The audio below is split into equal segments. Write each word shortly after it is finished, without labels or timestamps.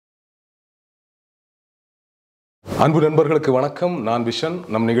அன்பு நண்பர்களுக்கு வணக்கம். நான் விஷன்.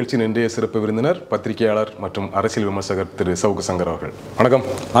 நம் நிகழ்ச்சியின் இன்றைய சிறப்பு விருந்தினர் பத்திரிகையாளர் மற்றும் அரசியல் விமர்சகர் திரு சவுக்கு சங்கர் அவர்கள். வணக்கம்.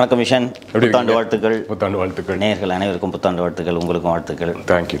 வணக்கம் விஷன். புத்தாண்டு வாழ்த்துக்கள். புத்தாண்டு வாழ்த்துக்கள். நேயர்கள் அனைவருக்கும் புத்தாண்டு வாழ்த்துக்கள். உங்களுக்கும் வாழ்த்துக்கள்.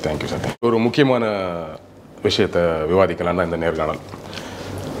 Thank you sir. ஒரு முக்கியமான விஷயத்தை விவாதிக்கலாம் தான் இந்த நேர்காணல்.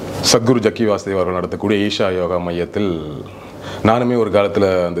 சத்குரு ஜக்கி வசுதேவ் அவர்கள் நடத்தக்கூடிய ஈஷா யோகா மையத்தில் நானுமே ஒரு காலத்தில்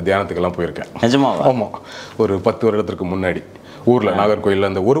அந்த தியானத்துக்கெல்லாம் போயிருக்கேன். நிஜமாவா? ஆமாம். ஒரு 10 வருடத்திற்கு முன்னாடி ஊரில் நாகர்கோயிலில்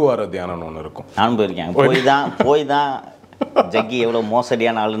அந்த ஒரு வார தியானம்னு ஒன்று இருக்கும். நானும் போயிருக்கேன். போய் தான் ஜக்கி எவ்வளோ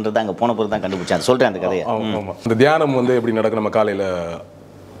மோசடியான ஆளுன்றது அங்கே போன பிறகு தான் கண்டுபிடிச்சேன். சொல்கிறேன் அந்த கதையை. ஆமாம். அந்த தியானம் எப்படி நடக்கும்? நம்ம காலையில்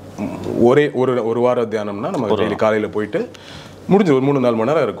ஒரே ஒரு வார தியானம்னா நம்ம டெய்லி காலையில் போயிட்டு முடிஞ்சு ஒரு 3-4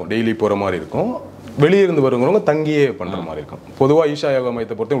 மணி நேரம் இருக்கும். டெய்லி போகிற மாதிரி இருக்கும். வெளியே இருந்து வருவங்க தங்கியே பண்ணுற மாதிரி இருக்கும். பொதுவாக ஈஷா யோகா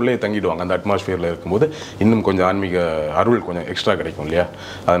மையத்தை பொறுத்த உள்ளே தங்கிடுவாங்க. அந்த அட்மாஸ்பியரில் இருக்கும்போது இன்னும் கொஞ்சம் ஆன்மீக அருள் கொஞ்சம் எக்ஸ்ட்ரா கிடைக்கும் இல்லையா?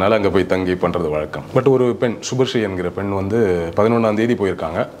 அதனால் அங்கே போய் தங்கி பண்ணுறது வழக்கம். பட் ஒரு பெண் சுபஸ்ரீ என்கிற பெண் 11ஆம் தேதி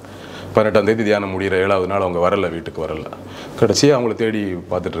போயிருக்காங்க. 18ஆம் தேதி தியானம் முடிகிற 7வது நாள் அவங்க வீட்டுக்கு வரல. கடைசியாக அவங்கள தேடி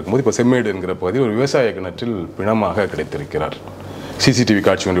பார்த்துட்டு இருக்கும்போது இப்போ செம்மேடு என்கிற பகுதி ஒரு விவசாய கிணற்றில் பிணமாக கிடைத்திருக்கிறார். சிசிடிவி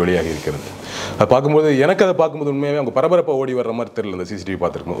காட்சி ஒன்று வெளியாகி இருக்கிறது. அதை பார்க்கும்போது அதை பார்க்கும்போது உண்மையாகவே அவங்க பரபரப்பாக ஓடி வர்ற மாதிரி தெரியல. அந்த சிசிடிவி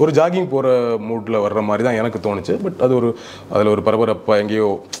பார்த்துருக்கும் ஒரு ஜாகிங் போகிற மூட்டில் வர்ற மாதிரி தான் எனக்கு தோணுச்சு. பட் அது அதில் ஒரு பரபரப்பாக எங்கேயோ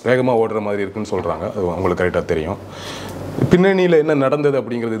வேகமாக ஓடுற மாதிரி இருக்குன்னு சொல்கிறாங்க. அது அவங்களுக்கு கரெக்டாக தெரியும். பின்னணியில் என்ன நடந்தது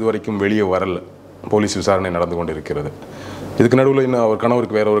அப்படிங்கிறது இது வரைக்கும் வெளியே வரல. போலீஸ் விசாரணை நடந்து கொண்டு இருக்கிறது. இதுக்கு நடுவில் இன்னும் அவர்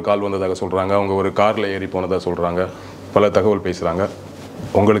கணவருக்கு வேற ஒரு கால் வந்ததாக சொல்கிறாங்க. அவங்க ஒரு காரில் ஏறி போனதாக சொல்கிறாங்க. பல தகவல் பேசுகிறாங்க.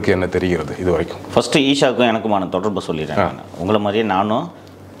 உங்களுக்கு என்ன தெரிகிறது இது வரைக்கும்? ஃபஸ்ட்டு ஈஷாவுக்கும் எனக்குமான தொடர்பு சொல்லிடுறேன். உங்களை மாதிரியே நானும்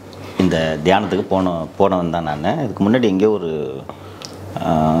இந்த தியானத்துக்கு போனவன் தான். நான் இதுக்கு முன்னாடி எங்கேயோ ஒரு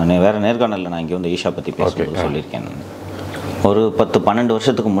வேறு நேர்காணலில் நான் இங்கே வந்து ஈஷா பற்றி பேசும்போது சொல்லியிருக்கேன். ஒரு 10-12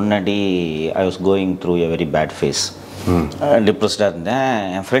 வருஷத்துக்கு முன்னாடி I was going through a very bad face. டிப்ரெஸ்டாக இருந்தேன்.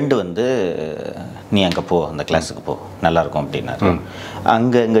 என் ஃப்ரெண்டு நீ அங்கே போ, அந்த கிளாஸுக்கு போ, நல்லாயிருக்கும் அப்படின்னாரு.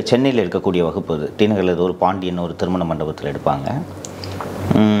 இங்கே சென்னையில் இருக்கக்கூடிய வகுப்பு அது டிநகரில் ஏதோ ஒரு பாண்டியன் ஒரு திருமண மண்டபத்தில் எடுப்பாங்க.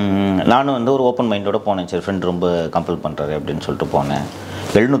 நானும் ஒரு ஓப்பன் மைண்டோடு போனேன். சரி, ஃப்ரெண்ட் ரொம்ப கம்பல் பண்ணுறாரு அப்படின்னு சொல்லிட்டு போனேன்.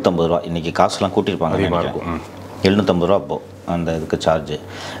 750 ரூபா. இன்றைக்கி காசுலாம் கூட்டியிருப்பாங்க. 750 ரூபா அப்போது அந்த இதுக்கு சார்ஜு.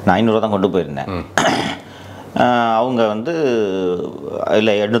 நான் 500 ரூபா தான் கொண்டு போயிருந்தேன். அவங்க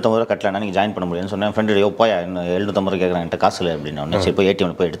இல்லை 750 ரூபா கட்டலைன்னா நீங்கள் ஜாயின் பண்ண முடியும்னு சொன்னேன். ஃப்ரெண்டு போயா இன்னும் 750 ரூபா கேட்குறேன், என்கிட்ட காசு இல்லை அப்படின்னு. சரி, போய்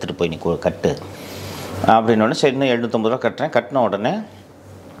ஏடிஎம் போய் எடுத்துகிட்டு போய் நீ கட்டு அப்படின்னு. சரி, இன்னும் 750 ரூபா கட்டுறேன். கட்டின உடனே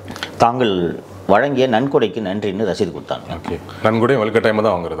தாங்கள் வழங்கிய நன்கொடைக்கு நன்றின்னு ரசீது கொடுத்தாங்க. ஓகே. நன்கொடை வலுக்கட்டாயமாக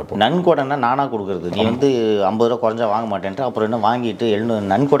தான் வாங்குறது. நன்கொடைன்னா நானாக கொடுக்குறது. நீ 50 ரூபா குறைஞ்சா வாங்க மாட்டேன்ட்டு அப்புறம் என்ன வாங்கிட்டு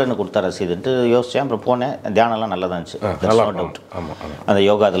நன்கொடைன்னு கொடுத்தா ரசீதுன்ட்டு யோசித்தேன். அப்புறம் போனேன். தியானம்லாம் நல்லா தான் இருந்துச்சு. அந்த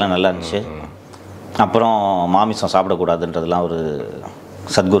யோகா அதெல்லாம் நல்லா இருந்துச்சு. அப்புறம் மாமிசம் சாப்பிடக்கூடாதுன்றதுலாம் ஒரு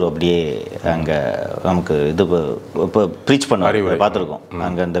சத்குரு அப்படியே அங்கே நமக்கு இப்போ ப்ரீச் பண்ண பார்த்துருக்கோம்.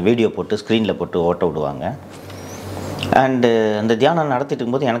 அங்கே அந்த வீடியோ போட்டு ஸ்க்ரீனில் போட்டு ஓட்ட விடுவாங்க. அண்டு அந்த தியானம் நடத்திட்டு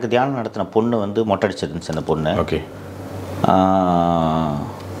இருக்கும்போது எனக்கு தியானம் நடத்தின பொண்ணு மொட்டை அடிச்சிருந்துச்சு. அந்த பொண்ணு okay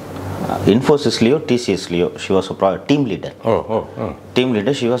இன்ஃபோசிஸ்லேயோ டிசிஎஸ்லேயோ she was team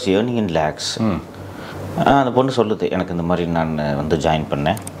leader. She was earning இன் லேக்ஸ். அந்த பொண்ணு சொல்லுது, எனக்கு இந்த மாதிரி நான் ஜாயின்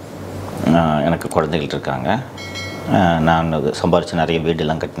பண்ணேன், எனக்கு குழந்தைகள் இருக்காங்க, நான் சம்பாரித்து நிறைய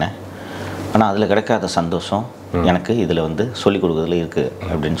வீடெல்லாம் கட்டினேன், ஆனால் அதில் கிடைக்காத சந்தோஷம் எனக்கு இதில் சொல்லிக் கொடுக்குறதுல இருக்குது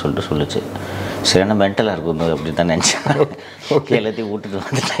அப்படின்னு சொல்லிட்டு சொல்லிச்சு. சரியான மென்டலாக இருக்கும் அப்படின்னு தான் நினச்சேன். ஓகே, எல்லாத்தையும் விட்டுட்டு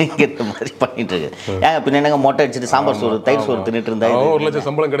வந்துட்டு இங்கே இந்த மாதிரி பண்ணிட்டு இருக்கு. ஏங்க பின்ன என்னங்க மொட்டை அடிச்சுட்டு சாம்பார் சோறு தயிர் சோறு தின்னுட்டு இருந்தா 1 லட்சம்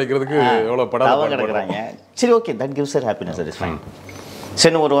சம்பளம் கிடைக்கிறதுக்கு எவ்வளோ படம் கிடைக்கிறாங்க. சரி, okay, that gives her happiness, that is fine.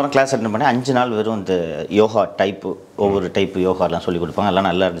 சரி, ஒரு வாரம் கிளாஸ் அட்டெண்ட் பண்ணேன். 5 நாள் வெறும் இந்த யோகா டைப்பு, ஒவ்வொரு டைப்பு யோகாலாம் சொல்லிக் கொடுப்பாங்க. எல்லாம்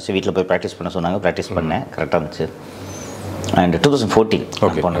நல்லா இருந்துச்சு. வீட்டில் போய் ப்ராக்டிஸ் பண்ண சொன்னாங்க. ப்ராக்டிஸ் பண்ணேன். கரெக்டாக இருந்துச்சு. அண்ட் 2014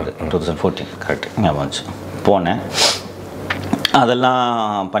 போனது. 2014 கரெக்ட் ஞாபகம் இருந்துச்சு. போனேன்.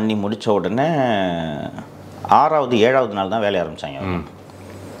 அதெல்லாம் பண்ணி முடித்த உடனே 6வது 7வது நாள் தான் வேலைய ஆரம்பித்தாங்க.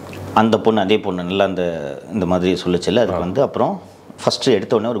 அந்த பொண்ணு, அதே பொண்ணு நல்லா இந்த மாதிரி சொல்லிச்சில்ல. அதுக்கு அப்புறம் ஃபஸ்ட்டு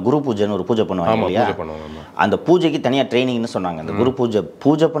எடுத்த உடனே ஒரு குரு பூஜைன்னு ஒரு பூஜை பண்ணுவாங்க இல்லையா? அந்த பூஜைக்கு தனியாக ட்ரைனிங்னு சொன்னாங்க. அந்த குரு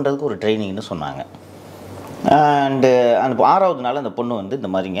பூஜை பண்ணுறதுக்கு ஒரு ட்ரைனிங்னு சொன்னாங்க. அண்டு அந்த 6வது நாள் அந்த பொண்ணு இந்த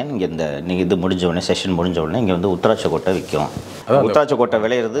மாதிரிங்க, நீங்கள் இது முடிஞ்ச உடனே, செஷன் முடிஞ்ச உடனே இங்கே உத்தராட்ச கொட்டை விற்கும். உத்தராட்ச கொட்டை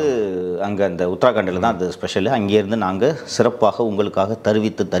விளையிறது அங்கே அந்த உத்தராகண்டில் தான் அது ஸ்பெஷலு. அங்கேருந்து நாங்கள் சிறப்பாக உங்களுக்காக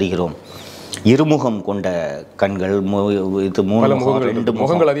தருகிறோம். இருமுகம் கொண்ட கண்கள், இது 2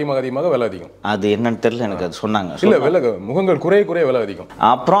 முகங்கள் அதிகமாக விலை அதிகம். அது என்னன்னு தெரியல எனக்கு. அது சொன்னாங்க. இல்லை, விலை முகங்கள் குறைய விலை அதிகம்.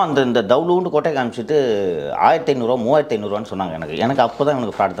 அப்புறம் இந்த தவுளூண்டு கொட்டை காமிச்சிட்டு 1500 3500 சொன்னாங்க. எனக்கு அப்போ தான்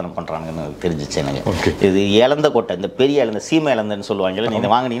எனக்கு பிரார்த்தனை பண்ணுறாங்கன்னு தெரிஞ்சிச்சு எனக்கு. இது இழந்த கொட்டை, இந்த பெரிய இழந்த சீமை இழந்தன்னு சொல்லுவாங்கல்ல,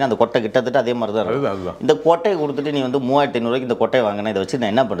 நீங்கள் வாங்கினீங்கன்னா அந்த கொட்டை கிட்டத்தட்ட அதே மாதிரி தான் இருக்கும். இந்த கொட்டையை கொடுத்துட்டு நீ 3500 இந்த கொட்டையை வாங்கினா இதை வச்சு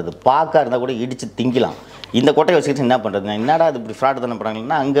நான் என்ன பண்ணுறது? பார்க்க இருந்தால் கூட இடித்து திங்கிலாம். இந்த கொட்டையை வச்சுக்கிட்டு என்ன பண்ணுறது? என்னடா அது இப்படி பிரார்த்தனை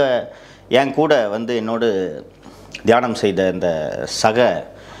பண்ணுறாங்கன்னா, அங்கே என் கூட என்னோடு தியானம் செய்த இந்த சக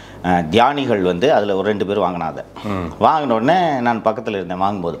தியானிகள் வந்து அதில் ஒரு 2 பேர் வாங்கினாத. வாங்கின உடனே நான் பக்கத்தில் இருந்தேன்.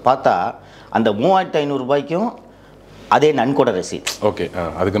 வாங்கும்போது பார்த்தா அந்த 3500 ரூபாய்க்கும் அதே நன்கொடை ரசீட். ஓகே,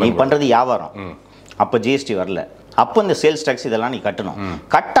 அதுக்கு நீ பண்ணுறது வியாபாரம். அப்போ ஜிஎஸ்டி வரல. அப்போ இந்த சேல்ஸ் டேக்ஸ் இதெல்லாம் நீ கட்டணும்.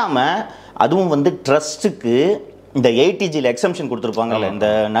 கட்டாமல் அதுவும் வந்து ட்ரஸ்ட்டுக்கு இந்த 80Gல எக்ஸம்ஷன் கொடுத்துருப்பாங்கல்ல இந்த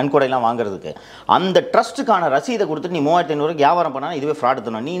நன்கொடையெல்லாம் வாங்குறதுக்கு, அந்த ட்ரஸ்ட்டுக்கான ரசீதை கொடுத்துட்டு நீ 3500 ரூபாய்க்கு வியாபாரம் பண்ணால் இதுவே ஃப்ராட்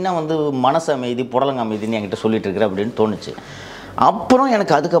தரணும். நீ என்ன வந்து மனசு அமைதி புடலங்க அமைதின்னு என்கிட்ட சொல்லிட்டு இருக்கிற அப்படின்னு தோணுச்சு. அப்புறம்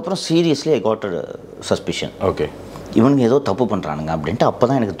எனக்கு அதுக்கப்புறம் seriously I got suspicion. Okay, இவனுங்க ஏதோ தப்பு பண்ணுறானுங்க அப்படின்ட்டு அப்போ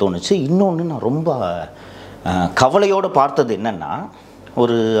தான் எனக்கு தோணுச்சு. இன்னொன்று நான் ரொம்ப கவலையோடு பார்த்தது என்னென்னா,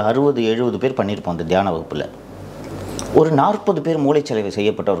 ஒரு 60-70 பேர் பண்ணியிருப்போம் அந்த தியான வகுப்பில். ஒரு 40 பேர் மூளைச்சலவை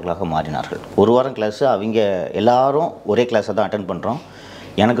செய்யப்பட்டவர்களாக மாறினார்கள். ஒரு வாரம் கிளாஸு அவங்க எல்லாரும் ஒரே கிளாஸை தான் அட்டன் பண்ணுறோம்.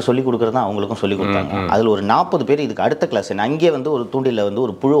 எனக்கு சொல்லிக் கொடுக்குறது தான் அவங்களுக்கும் சொல்லிக் கொடுத்தாங்க. அதில் ஒரு 40 பேர் இதுக்கு அடுத்த கிளாஸ் அங்கேயே வந்து ஒரு தூண்டில் வந்து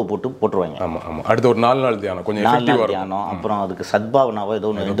ஒரு புழுவை போட்டுருவாங்க. ஆமாம் ஆமாம், அடுத்த ஒரு 4 நாள் தியானம், கொஞ்சம் 4 நாள் தியானம், அப்புறம் அதுக்கு சத்பாவனாவோ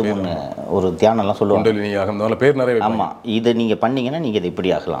ஏதோ 2-3 ஒரு தியானம்லாம் சொல்லுவாங்க. பேர் நிறைய. ஆமாம், இதை நீங்கள் பண்ணிங்கன்னா நீங்கள் இதை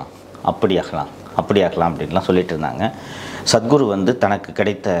இப்படி ஆகலாம், அப்படி ஆகலாம், அப்படி ஆகலாம் அப்படின்லாம் சொல்லிட்டு இருந்தாங்க. சத்குரு வந்து தனக்கு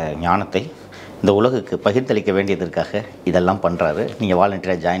கிடைத்த ஞானத்தை இந்த உலகுக்கு பகிர்ந்தளிக்க வேண்டியதற்காக இதெல்லாம் பண்ணுறாரு. நீங்கள்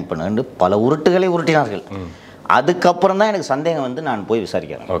வாலண்டியராக ஜாயின் பண்ணுன்னு பல உருட்டுகளை உருட்டினார்கள். அதுக்கப்புறம் தான் எனக்கு சந்தேகம் வந்து நான் போய்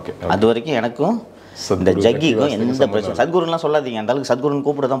விசாரிக்கிறேன். ஓகே, அது வரைக்கும் எனக்கும் இந்த ஜக்கிக்கும் எந்த பிரச்சனை. சத்குருலாம் சொல்லாதீங்க, அந்த அளவுக்கு சத்குருன்னு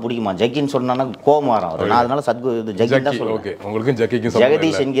கூப்பிட தான் பிடிக்குமா. ஜக்கின்னு சொன்னா கோபம் வரும் அவர். நான் அதனால சத்குரு இது ஜக்கி தான் சொல்லுவேன்.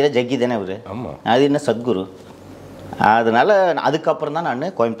 ஜெகதீஷ் என்கிற ஜக்கி தானே அவர். அது என்ன சத்குரு. அதனால் அதுக்கப்புறம் தான்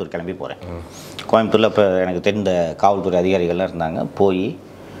நான் கோயம்புத்தூர் கிளம்பி போகிறேன். கோயம்புத்தூரில் இப்போ எனக்கு தெரிந்த காவல்துறை அதிகாரிகள்லாம் இருந்தாங்க. போய்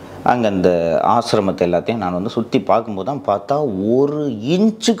அங்கே அந்த ஆசிரமத்தை எல்லாத்தையும் நான் வந்து சுற்றி பார்க்கும்போது தான் பார்த்தா 1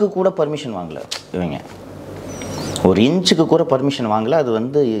 இன்ச்சுக்கு கூட பர்மிஷன் வாங்கலை இவங்க. 1 இன்ச்சுக்கு கூட பர்மிஷன் வாங்கலை. அது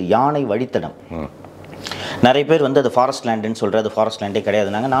வந்து யானை வழித்தடம். நிறைய பேர் வந்து அது ஃபாரஸ்ட் லேண்டுன்னு சொல்கிறது. அது ஃபாரஸ்ட் லேண்டே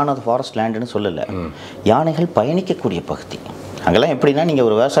கிடையாதுனாங்க. நானும் அது ஃபாரஸ்ட் லேண்டுன்னு சொல்லலை. யானைகள் பயணிக்கக்கூடிய பகுதி. அங்கெல்லாம் எப்படின்னா நீங்கள்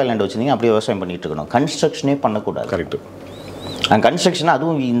ஒரு விவசாய லேண்ட் வச்சுருந்தீங்க, அப்படியே விவசாயம் பண்ணிகிட்டு இருக்கணும். கன்ஸ்ட்ரக்ஷனே பண்ணக்கூடாது. கரெக்டு. அந்த கன்ஸ்ட்ரக்ஷன்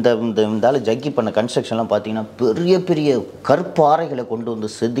அதுவும் இந்த ஜக்கி பண்ண கன்ஸ்ட்ரக்ஷன்லாம் பார்த்தீங்கன்னா பெரிய பெரிய கற்பாறைகளை கொண்டு வந்து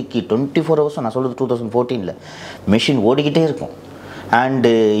செதுக்கி 24 hours, நான் சொல்கிறது 2014 மெஷின் ஓடிக்கிட்டே இருக்கும்.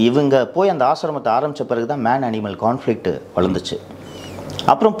 அண்டு இவங்க போய் அந்த ஆசிரமத்தை ஆரம்பித்த பிறகு தான் மேன் அனிமல் கான்ஃப்ளிக்ட் வளர்ந்துச்சு.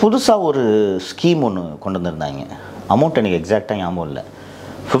 அப்புறம் புதுசாக ஒரு ஸ்கீம் ஒன்று கொண்டு வந்திருந்தாங்க. அமௌண்ட் எனக்கு எக்ஸாக்டாக ஞாபகம் இல்லை.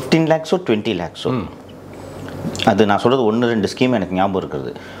 15 lakhs 20 lakhs. அது நான் சொல்கிறது 1-2 ஸ்கீம் எனக்கு ஞாபகம்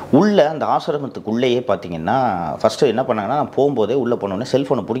இருக்கிறது. உள்ளே அந்த ஆசிரமத்துக்குள்ளேயே பார்த்தீங்கன்னா ஃபஸ்ட்டு என்ன பண்ணாங்கன்னா, நான் போகும்போதே உள்ளே போனோடனே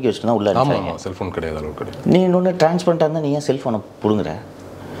செல்ஃபோனை பிடிக்க வச்சுட்டு தான் உள்ளே இருந்துச்சு. செல்ஃபோன் கிடையாது, அளவு கிடையாது. நீ இன்னொன்று டிரான்ஸ்பரண்ட்டாக இருந்தால் நீ ஏன் செல்ஃபோனை பிடுங்குற?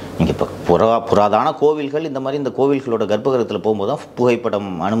 நீங்கள் இப்போ புராதான கோவில்கள் இந்த மாதிரி இந்த கோவில்களோட கர்ப்பகிரகத்தில் போகும்போது தான் புகைப்படம்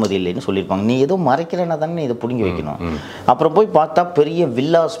அனுமதி இல்லைன்னு சொல்லியிருப்பாங்க. நீ ஏதோ மறைக்கிறேன்னா தானே நீ இதை பிடுங்கி வைக்கணும். அப்புறம் போய் பார்த்தா பெரிய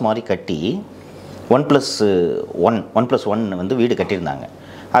வில்லாஸ் மாதிரி கட்டி 1+1 வந்து வீடு கட்டியிருந்தாங்க.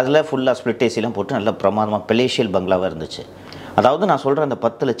 அதில் ஃபுல்லாக ஸ்ப்ளிட் ஏசிலாம் போட்டு நல்லா பிரமாதமாக பெலேஷியல் பங்களாவாக இருந்துச்சு. அதாவது நான் சொல்கிற அந்த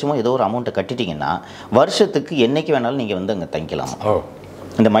 10 லட்சமோ ஏதோ ஒரு அமௌண்ட்டை கட்டிட்டிங்கன்னா வருஷத்துக்கு என்றைக்கு வேணாலும் நீங்கள் வந்து அங்கே தங்கிக்கலாம்.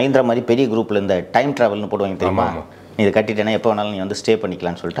 இந்த மஹிந்திரா மாதிரி பெரிய குரூப்பில் இந்த டைம் ட்ராவல்னு போடுவாங்க தெரியுமா, நீ இதை கட்டிட்டேன்னா எப்போ வேணாலும் நீ வந்து ஸ்டே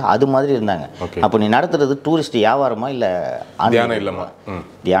பண்ணிக்கலாம்னு சொல்லிட்டு அது மாதிரி இருந்தாங்க. அப்போ நீ நடத்துறது டூரிஸ்ட் வியாபாரமா இல்லை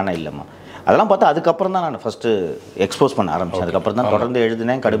தியானம் இல்லைம்மா? அதெல்லாம் பார்த்தா அதுக்கப்புறம் தான் நான் ஃபஸ்ட்டு எக்ஸ்போஸ் பண்ண ஆரம்பித்தேன். அதுக்கப்புறம் தான் தொடர்ந்து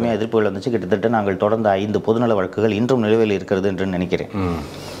எழுதினேன். கடுமையாக எதிர்ப்புகள் வந்துச்சு. கிட்டத்தட்ட நாங்கள் தொடர்ந்து 5 பொதுநல வழக்குகள் இன்றும் நிலுவையில் இருக்கிறது என்று நினைக்கிறேன்.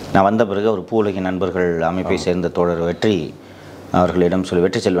 நான் வந்த பிறகு ஒரு பூவுலகின் நண்பர்கள் அமைப்பை சேர்ந்த தோழர் வெற்றி அவர்களிடம் சொல்லி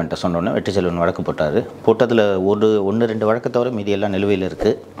வெற்றி செல்வன்ட்ட சொன்னோன்னே வெற்றி செல்வன் வழக்கு போட்டார். போட்டதில் 1-2 வழக்கு தவிர மீதி எல்லாம் நிலுவையில்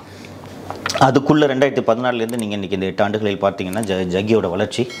இருக்குது. அதுக்குள்ளே 2014 நீங்கள் இன்றைக்கி இந்த 8 ஆண்டுகளில் பார்த்தீங்கன்னா ஜக்கியோட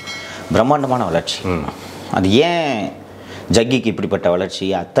வளர்ச்சி பிரம்மாண்டமான வளர்ச்சி. அது ஏன் ஜக்கிக்கு இப்படிப்பட்ட வளர்ச்சி,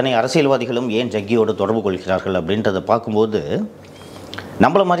 அத்தனை அரசியல்வாதிகளும் ஏன் ஜக்கியோடு தொடர்பு கொள்கிறார்கள் அப்படின்றத பார்க்கும்போது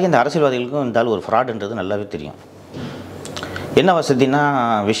நம்மள மாதிரி அந்த அரசியல்வாதிகளுக்கும் இருந்தாலும் ஒரு ஃப்ராடுன்றது நல்லாவே தெரியும். என்ன வசதினா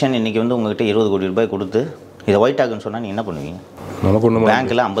விஷன் இன்றைக்கி வந்து உங்கள்கிட்ட 20 கோடி ரூபாய் கொடுத்து இதை ஒயிட் ஆகுன்னு சொன்னால் நீங்கள் என்ன பண்ணுவீங்க?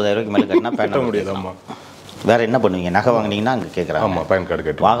 பேங்க்கில் 50,000 ரூபாய்க்கு மேலே கட்டினா பேன் முடியாது. வேறு என்ன பண்ணுவீங்க? நகை வாங்கினீங்கன்னா அங்கே கேட்குறாங்க. ஆமாம், பேன் கார்டு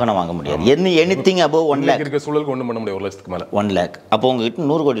கேட்டு வாகனம் வாங்க முடியாது. எனிதிங் above 1 lakh இருக்க சூழலுக்கு ஒன்றும் பண்ண முடியாது. 1 லட்சத்துக்கு மேலே 1 lakh. அப்போ உங்ககிட்ட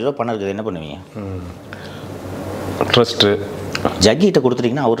 100 கோடி ரூபா பணம் இருக்குது, என்ன பண்ணுவீங்க? ட்ரஸ்ட்டு ஜக்கிட்ட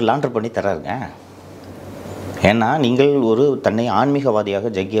கொடுத்துட்டீங்கன்னா அவர் லாண்டர் பண்ணி தராருங்க. ஏன்னா நீங்கள் ஒரு தன்னை ஆன்மீகவாதியாக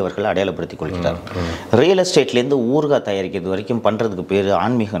ஜக்கி அவர்கள் அடையாளப்படுத்தி கொள்கிறார். ரியல் எஸ்டேட்லேருந்து ஊறுகாய் தயாரிக்கிறது வரைக்கும் பண்ணுறதுக்கு பேர்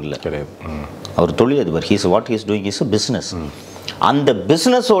ஆன்மீகம் இல்லை, கிடையாது. அவர் தொழிலதிபர். What he's doing is business. அந்த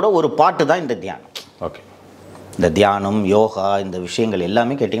பிஸ்னஸோட ஒரு பாட்டு தான் இந்த தியானம். ஓகே, இந்த தியானம் யோகா இந்த விஷயங்கள்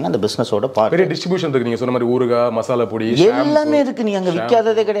எல்லாமே கேட்டிங்கன்னா அந்த பிஸ்னஸோட பாட்டு. பெரிய டிஸ்ட்ரிபியூஷன் இருக்குது. நீங்கள் சொன்ன மாதிரி ஊறுகாய் மசாலா பொடி எல்லாமே இருக்குது. நீ அங்கே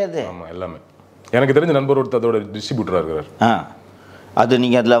விற்காததே கிடையாது. ஆமாம், எல்லாமே. எனக்கு தெரிஞ்ச நண்பர் ஒருத்தர் அதோட டிஸ்ட்ரிபியூட்டராக இருக்கிறார். அது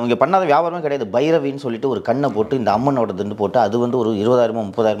நீங்கள் அதில் அவங்க பண்ணாத வியாபாரமே கிடையாது. பைரவின்னு சொல்லிட்டு ஒரு கண்ணை போட்டு இந்த அம்மனோட திண்டு போட்டு அது வந்து ஒரு 20,000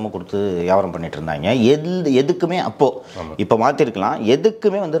 30,000 கொடுத்து வியாபாரம் பண்ணிட்டு இருந்தாங்க. எதுக்குமே அப்போது இப்போ மாற்றிருக்கலாம்,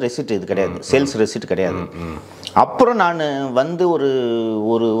 எதுக்குமே வந்து ரெசிப்ட் இது கிடையாது, சேல்ஸ் ரெசிப்ட் கிடையாது. அப்புறம் நான் வந்து ஒரு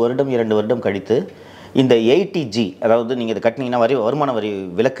 1 வருடம் 2 வருடம் கழித்து இந்த 80G, அதாவது நீங்கள் இதை கட்டினீங்கன்னா வருமான வரி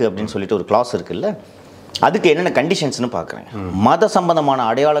விலக்கு அப்படின்னு சொல்லிட்டு ஒரு கிளாஸ் இருக்குல்ல, அதுக்கு என்னென்ன கண்டிஷன்ஸ்னு பார்க்குறேன். மத சம்பந்தமான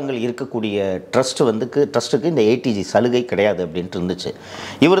அடையாளங்கள் இருக்கக்கூடிய ட்ரஸ்ட்டுக்கு இந்த 80G சலுகை கிடையாது அப்படின்ட்டு இருந்துச்சு.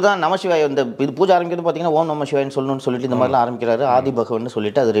 இவர் தான் நமசிவாய் இந்த இது பூஜை ஆரம்பிக்கிறது பார்த்தீங்கன்னா ஓம் நமசிவாய்னு சொல்லணும்னு சொல்லிட்டு இந்த மாதிரிலாம் ஆரம்பிக்கிறாரு. ஆதி பகவன்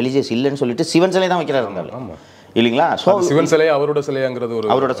சொல்லிட்டு அது ரிலீஜியஸ் இல்லைன்னு சொல்லிட்டு சிவன் சிலை தான் வைக்கிறாரு இருந்தாலும் இல்லைங்களா. ஸோ சிவன் சிலை அவரோட சிலைங்கிறது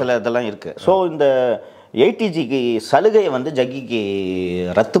அவரோட சிலை இதெல்லாம் இருக்குது. ஸோ இந்த 80Gக்கு சலுகையை வந்து ஜக்கிக்கு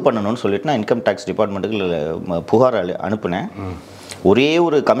ரத்து பண்ணணும்னு சொல்லிட்டு நான் இன்கம் டேக்ஸ் டிபார்ட்மெண்ட்டுக்கு புகார் அனுப்புனேன். ஒரே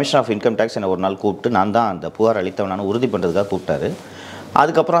ஒரு கமிஷனர் ஆஃப் இன்கம் டேக்ஸ் என்னை ஒரு நாள் கூப்பிட்டு நான் தான் அந்த புகார் அளித்தவனான உறுதி பண்ணுறதுக்காக கூப்பிட்டாரு.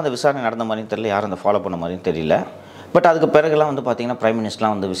 அதுக்கப்புறம் அந்த விசாரணை நடந்த மாதிரியும் தெரியல, யாரும் அந்த ஃபாலோ பண்ண மாதிரியும் தெரியல. பட் அதுக்கு பிறகுலாம் வந்து பார்த்தீங்கன்னா பிரைம்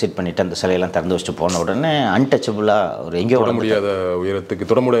மினிஸ்டர்லாம் வந்து விசிட் பண்ணிவிட்டு அந்த சிலையெல்லாம் திறந்து வச்சுட்டு போன உடனே அன்டச்சபிளாக ஒரு எங்கேயோ தொட முடியாத உயரத்துக்கு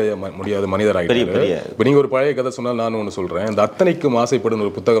தொட முடியாத மனிதராக பெரிய. இப்போ நீங்கள் ஒரு பழைய கதை சொன்னால் நான் ஒன்று சொல்கிறேன். இந்த அத்தனைக்கும் ஆசைப்படும்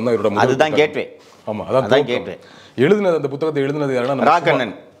ஒரு புத்தகம் தான் இவரோட. அதுதான் கேட்வே. ஆமாம், அதான் கேட்வே. எழுதுனது அந்த புத்தகத்தை எழுதுனது யாருன்னா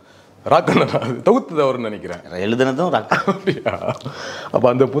ராக்கண்ணன் தொகுத்தது அவர்னு நினைக்கிறேன். எழுதுனதும் அப்படியா? அப்போ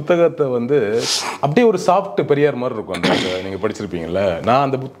அந்த புத்தகத்தை வந்து அப்படியே ஒரு சாஃப்ட் பெரியார் மாதிரி இருக்கும். அந்த நீங்கள் படிச்சிருப்பீங்கல்ல, நான்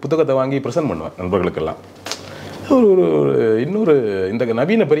அந்த புத்தகத்தை வாங்கி ப்ரெசென்ட் பண்ணுவேன் நண்பர்களுக்கெல்லாம். ஒரு இன்னொரு இந்த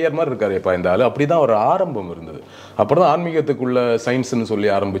நவீன பெரியார் மாதிரி இருக்காரு எப்பா இந்த ஆள். அப்படி தான் ஒரு ஆரம்பம் இருந்தது. அப்புறம் தான் ஆன்மீகத்துக்குள்ள சயின்ஸ்னு சொல்லி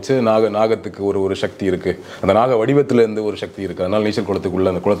ஆரம்பித்து நாகத்துக்கு ஒரு சக்தி இருக்குது, அந்த நாக வடிவத்தில் இருந்து ஒரு சக்தி இருக்குது, அதனால் நீச்சல்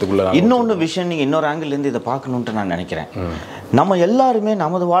குளத்துக்குள்ள அந்த குளத்துக்குள்ள இன்னொன்று விஷயம் நீங்கள் இன்னொரு ஆங்கிள்லேருந்து இதை பார்க்கணுன்ட்டு நான் நினைக்கிறேன். நம்ம எல்லாருமே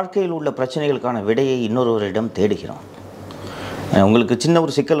நமது வாழ்க்கையில் உள்ள பிரச்சனைகளுக்கான விடையை இன்னொருவரிடம் தேடுகிறோம். உங்களுக்கு சின்ன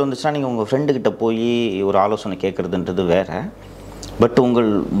ஒரு சிக்கல் வந்துச்சுன்னா நீங்கள் உங்கள் ஃப்ரெண்டுக்கிட்ட போய் ஒரு ஆலோசனை கேட்குறதுன்றது வேறு. பட் உங்கள்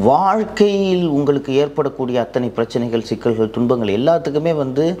வாழ்க்கையில் உங்களுக்கு ஏற்படக்கூடிய அத்தனை பிரச்சனைகள், சிக்கல்கள், துன்பங்கள் எல்லாத்துக்குமே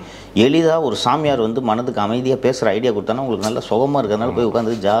வந்து எளிதாக ஒரு சாமியார் வந்து மனதுக்கு அமைதியாக பேசுகிற ஐடியா கொடுத்தானா உங்களுக்கு நல்லா சுகமாக இருக்கிறதுனால போய்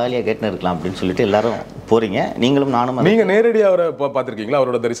உட்காந்து ஜாலியாக கேட்டுன்னு இருக்கலாம் அப்படின்னு சொல்லிட்டு எல்லாரும் போகிறீங்க. நீங்களும் நானும். நீங்கள் நேரடியாக அவரை பார்த்துருக்கீங்களா?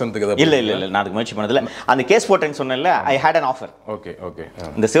 அவரோட தரிசனத்துக்கு இல்லை நான் அதுக்கு முயற்சி பண்ணதில்லை. அந்த கேஸ் போட்டேன்னு சொன்னேன்ல, ஐ ஹேட் அன் ஆஃபர். ஓகே.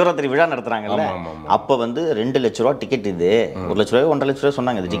 இந்த சிவராத்திரி விழா நடத்துகிறாங்கல்ல, அப்போ வந்து 2 லட்ச ரூபா டிக்கெட், இது 1 லட்ச ரூபாய் 1.5 லட்ச ரூபாய்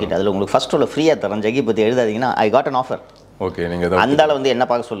சொன்னாங்க இந்த டிக்கெட். அதில் உங்களுக்கு ஃபர்ஸ்ட் உள்ள ஃப்ரீயாக தரேன், ஜக்கி பற்றி எழுதாதீங்கன்னா I got an offer. Okay. நீங்கள் அந்த ஆளை வந்து என்ன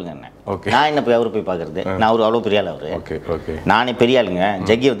பார்க்க சொல்லுங்க என்ன. நான் என்ன போய் அவரு போய் பார்க்கறது? நான் அவ்வளோ பெரிய ஆள் அவரு. ஓகே. நானே பெரிய ஆளுங்க,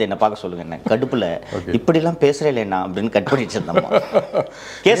 ஜக்கி வந்து என்ன பார்க்க சொல்லுங்க என்ன. கடுப்புல இப்படிலாம் பேசுறே இல்லைண்ணா அப்படின்னு கட் பண்ணிட்டு இருந்தோம்.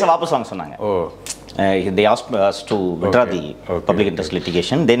 கேஸை வாபஸ் வாங்க சொன்னாங்க. They asked us to withdraw the public interest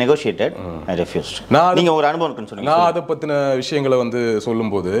litigation. They negotiated. I refused. நீங்க ஒரு அனுபவம் இருக்குன்னு சொன்னீங்க. நான் அதை பற்றின விஷயங்களை வந்து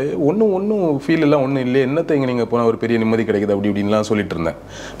சொல்லும்போது ஒன்றும் ஃபீல் இல்லை, ஒன்றும் இல்லை, என்னத்தை இங்கே நீங்கள் போனால் ஒரு பெரிய நிம்மதி கிடைக்குது அப்படி இப்படின்லாம் சொல்லிட்டு இருந்தேன்.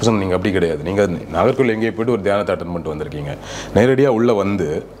 இப்போ சொன்ன நீங்கள் அப்படி கிடையாது. நீங்கள் நாகர்கோவில் எங்கேயே போய்ட்டு ஒரு தியானத்தை அட்டன் பண்ணிட்டு வந்திருக்கீங்க. நேரடியாக உள்ளே வந்து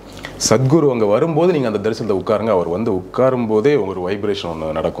சத்குரு அங்கே வரும்போது நீங்கள் அந்த தரிசனத்தை உட்காருங்க, அவர் வந்து உட்காரும் போதே ஒரு வைப்ரேஷன் ஒன்று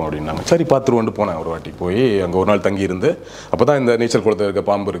நடக்கும் அப்படின்னாங்க. சரி பார்த்துருவோன்ட்டு போனேன். ஒரு வாட்டி போய் அங்கே ஒரு நாள் தங்கி இருந்து அப்போ தான் இந்த நீச்சல் குளத்தில் இருக்க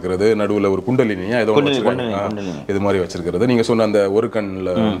பாம்பு இருக்கிறது, நடுவில் ஒரு குண்டலினியா ஏதோ இது மாதிரி வச்சிருக்கிறது, நீங்கள் சொன்ன அந்த ஒரு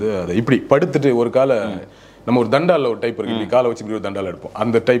கண்ணில் வந்து அதை இப்படி படுத்துட்டு ஒரு காலை நம்ம ஒரு தண்டாலில் ஒரு டைப் இருக்குது, இப்படி காலை வச்சு இப்படி ஒரு தண்டால் எடுப்போம்,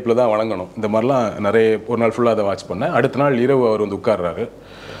 அந்த டைப்பில் தான் வணங்கணும். இந்த மாதிரிலாம் நிறைய ஒரு நாள் ஃபுல்லாக அதை வாட்ச் பண்ணேன். அடுத்த நாள் இரவு அவர் வந்து உட்கார்றாரு.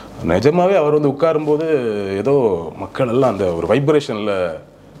 நிஜமாவே அவர் வந்து உட்காரும்போது ஏதோ மக்கள் எல்லாம் அந்த ஒரு வைப்ரேஷனில்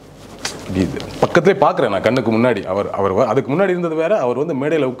பக்கத்திலே பார்க்குறேன் நான் கண்ணுக்கு முன்னாடி. அவர் அதுக்கு முன்னாடி இருந்தது வேற, அவர் வந்து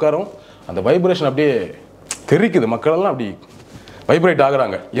மேடையில் உட்காரும், அந்த வைப்ரேஷன் அப்படியே தெரிக்குது, மக்களெல்லாம் அப்படி வைப்ரேட்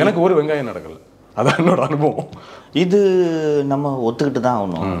ஆகுறாங்க. எனக்கு ஒரு வெங்காயம் நடக்கல. அதான் என்னோட அனுபவம். இது நம்ம ஒத்துக்கிட்டு தான்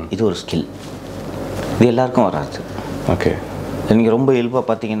ஆகணும். இது ஒரு ஸ்கில், இது எல்லாருக்கும் வராது. ஓகே. நீங்கள் ரொம்ப இயல்பாக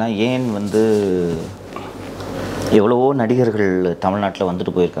பார்த்தீங்கன்னா ஏன் வந்து எவ்வளவோ நடிகர்கள் தமிழ்நாட்டில்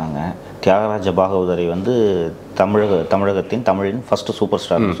வந்துட்டு போயிருக்காங்க. தியாகராஜ பாகவதரை வந்து தமிழகத்தின் தமிழின் ஃபஸ்ட்டு சூப்பர்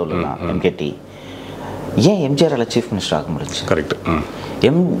ஸ்டார்னு சொல்லலாம், எம்கேடி. ஏன் எம்ஜிஆரால் சீஃப் மினிஸ்டர் ஆக முடிஞ்சு? கரெக்ட்.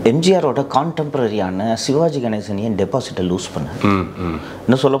 எம்ஜிஆரோட கான்டெம்பரரியான சிவாஜி கணேசன் ஏன் டெபாசிட்டை லூஸ் பண்ண?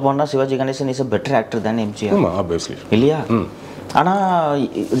 இன்னும் சொல்ல போனால் Sivaji Ganesan is a better actor தான் எம்ஜிஆர் இல்லையா? ஆனால்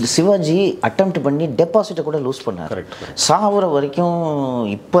சிவாஜி அட்டெம்ப்ட் பண்ணி டெபாசிட்டை கூட லூஸ் பண்ணார். சாவர வரைக்கும்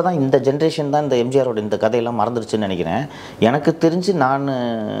இப்போ தான் இந்த ஜென்ரேஷன் தான் இந்த எம்ஜிஆரோட இந்த கதையெல்லாம் மறந்துடுச்சுன்னு நினைக்கிறேன். எனக்கு தெரிஞ்சு நான்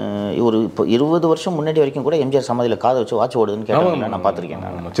ஒரு இப்போ 20 வருஷம் முன்னாடி வரைக்கும் கூட எம்ஜிஆர் சமாதியில் காதை வச்சு வாட்ச் ஓடுதுன்னு கேட்டாங்க, நான் பார்த்துருக்கேன்.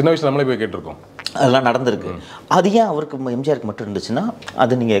 நான் சின்ன வயசில் நம்மளே போய் கேட்டிருக்கோம், அதெல்லாம் நடந்திருக்கு. அது ஏன் அவருக்கு எம்ஜிஆருக்கு மட்டும் இருந்துச்சுன்னா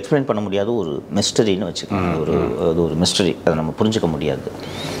அது நீங்கள் எக்ஸ்பிளைன் பண்ண முடியாத ஒரு மிஸ்டரின்னு வச்சுக்கோங்க. அது ஒரு மிஸ்டரி, அதை நம்ம புரிஞ்சுக்க முடியாது.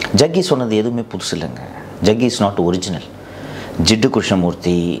 ஜக்கி சொன்னது எதுவுமே புதுசு இல்லைங்க. Jaggi is not original. Jiddu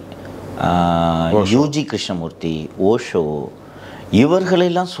Krishnamurthy, UG Krishnamurthy, Osho,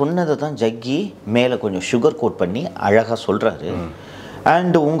 இவர்களெல்லாம் சொன்னதை தான் ஜக்கி மேலே கொஞ்சம் சுகர் கோட் பண்ணி அழகாக சொல்கிறாரு.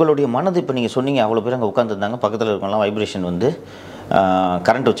 அண்டு உங்களுடைய மனது இப்போ நீங்கள் சொன்னீங்க அவ்வளோ பேர் அங்கே உட்காந்துருந்தாங்க, பக்கத்தில் இருக்கவங்களாம் வைப்ரேஷன் வந்து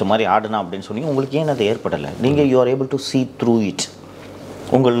கரண்ட் வச்ச மாதிரி ஆடுனா அப்படின்னு சொன்னீங்க. உங்களுக்கு ஏன் அது ஏற்படலை? நீங்கள் you are able to see through it.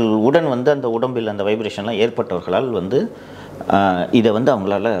 உங்கள் உடன் வந்து அந்த உடம்பில் அந்த வைப்ரேஷன்லாம் ஏற்பட்டவர்களால் வந்து இதை வந்து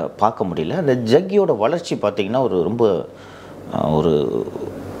அவங்களால பார்க்க முடியல. அந்த ஜக்கியோட வளர்ச்சி பார்த்திங்கன்னா ஒரு ரொம்ப ஒரு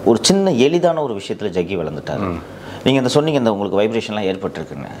ஒரு சின்ன எளிதான ஒரு விஷயத்தில் ஜக்கி வளர்ந்துட்டார். நீங்கள் இந்த சொன்னீங்க இந்த உங்களுக்கு வைப்ரேஷன்லாம்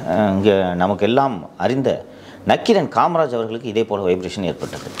ஏற்பட்டிருக்குன்னு. இங்கே நமக்கு எல்லாம் அறிந்த நக்கீரன் காமராஜ் அவர்களுக்கு இதே போல் வைப்ரேஷன்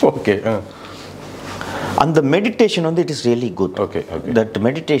ஏற்பட்டது. ஓகே. அந்த மெடிடேஷன் வந்து it is really good. Okay. That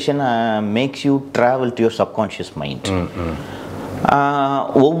meditation makes you travel to your subconscious mind.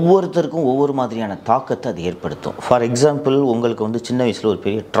 ஒவ்வொருத்தருக்கும் ஒவ்வொரு மாதிரியான தாக்கத்தை அது ஏற்படுத்தும். ஃபார் எக்ஸாம்பிள், உங்களுக்கு வந்து சின்ன வயசில் ஒரு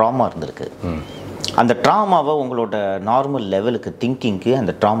பெரிய ட்ராமா இருந்திருக்கு. அந்த ட்ராமாவை உங்களோட நார்மல் லெவலுக்கு திங்கிங்க்கு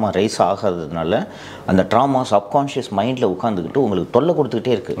அந்த ட்ராமா ரைஸ் ஆகாததுனால அந்த ட்ராமா சப்கான்ஷியஸ் மைண்டில் உட்காந்துக்கிட்டு உங்களுக்கு தொல்லை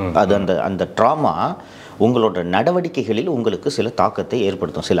கொடுத்துக்கிட்டே இருக்குது. அது அந்த ட்ராமா உங்களோட நடவடிக்கைகளில் உங்களுக்கு சில தாக்கத்தை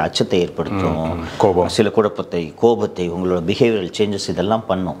ஏற்படுத்தும், சில அச்சத்தை ஏற்படுத்தும், சில கோபத்தை உங்களோட பிஹேவியரல் சேஞ்சஸ் இதெல்லாம்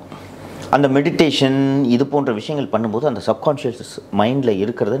பண்ணும். அந்த மெடிடேஷன் இது போன்ற விஷயங்கள் பண்ணும்போது அந்த சப்கான்ஷியஸ் மைண்டில்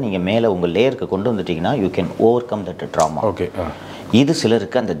இருக்கிறத நீங்கள் மேலே உங்கள் லேயருக்கு கொண்டு வந்துட்டீங்கன்னா you can over come that drama. Okay. இது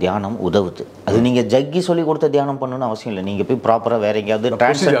சிலருக்கு அந்த தியானம் உதவுது. அது நீங்கள் ஜக்கி சொல்லி கொடுத்த தியானம் பண்ணணும்னு அவசியம் இல்லை. நீங்கள் போய் ப்ராப்பராக வேற எங்கேயாவது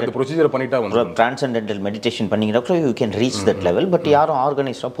டிரான்சென்டென்டல் மெடிடேஷன் பண்ணிங்கன்னா you can reach that level. But யாரும்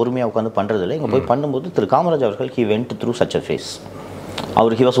ஆர்கனைஸ்டாக பொறுமையாக உட்காந்து பண்ணுறதில்லை. இங்கே போய் பண்ணும்போது திரு காமராஜ் அவர்கள் he went through such a face.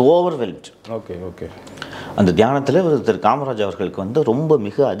 He was overwhelmed. Okay. Okay. அந்த தியானத்தில் திரு காமராஜ் அவர்களுக்கு வந்து ரொம்ப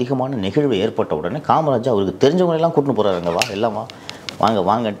மிக அதிகமான நெகிழ்வு ஏற்பட்ட உடனே காமராஜ் அவருக்கு தெரிஞ்சவங்களெல்லாம் கூட்டின்னு போகிறாருங்க, வா எல்லாமா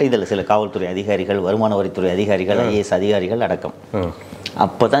வாங்கன்ட்டு இதில் சில காவல்துறை அதிகாரிகள், வருமான வரித்துறை அதிகாரிகள், ஐஏஎஸ் அதிகாரிகள் அடக்கம்.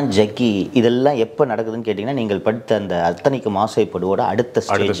 அப்போ தான் ஜக்கி இதெல்லாம் எப்போ நடக்குதுன்னு கேட்டிங்கன்னா நீங்கள் படித்த அந்த அத்தனைக்கும் ஆசைப்படுவோட அடுத்த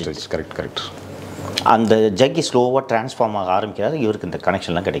ஸ்டேஜ். கரெக்ட். அந்த ஜக்கி ஸ்லோவாக டிரான்ஸ்ஃபார்ம் ஆக ஆரம்பிக்கிறார். இவருக்கு இந்த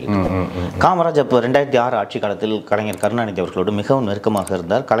கனெக்ஷன்லாம் கிடைக்கும். காமராஜ் அப்போ 2006 ஆட்சி காலத்தில் கலைஞர் கருணாநிதி அவர்களோடு மிகவும் நெருக்கமாக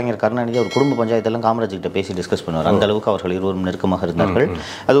இருந்தார். கலைஞர் கருணாநிதி அவர் குடும்ப பஞ்சாயத்தெல்லாம் காமராஜ் கிட்ட பேசி டிஸ்கஸ் பண்ணுவார். அந்த அளவுக்கு அவர்கள் இருவரும் நெருக்கமாக இருந்தார்கள்.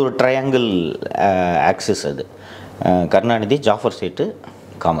 அது ஒரு ட்ரையாங்கிள் ஆக்சிஸ். அது கருணாநிதி, ஜாஃபர் சேட்டு,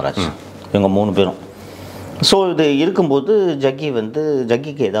 காமராஜ், இவங்க 3 பேரும். ஸோ இது இருக்கும்போது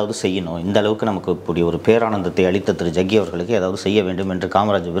ஜக்கிக்கு ஏதாவது செய்யணும், இந்த அளவுக்கு நமக்கு இப்படி ஒரு பேரானந்தத்தை அளித்த திரு ஜக்கி அவர்களுக்கு ஏதாவது செய்ய வேண்டும் என்று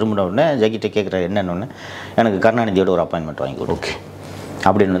காமராஜ் விரும்பின உடனே ஜக்கிட்ட கேட்குற என்னென்னு, எனக்கு கருணாநிதியோட ஒரு அப்பாயின்மெண்ட் வாங்கி கொடு. ஓகே.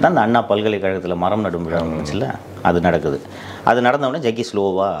 அப்படின்னு தான் அந்த அண்ணா பல்கலைக்கழகத்தில் மரம் நடும் விழா இருந்துச்சுல்ல, அது நடக்குது. அது நடந்தவுடனே ஜக்கி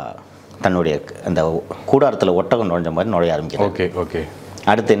ஸ்லோவாக தன்னுடைய அந்த கூடாரத்தில் ஒட்டகம் நுழைஞ்ச மாதிரி நுழைய ஆரம்பிக்கிறார். ஓகே. ஓகே.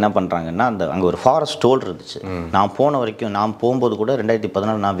 அடுத்து என்ன பண்ணுறாங்கன்னா, அங்கே ஒரு ஃபாரஸ்ட் டோல் இருந்துச்சு. நான் போகும்போது கூட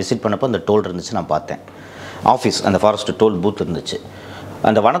 2014 நான் விசிட் பண்ணப்போ அந்த டோல் இருந்துச்சு, நான் பார்த்தேன். ஆஃபீஸ் அந்த ஃபாரஸ்ட் டோல் பூத் இருந்துச்சு.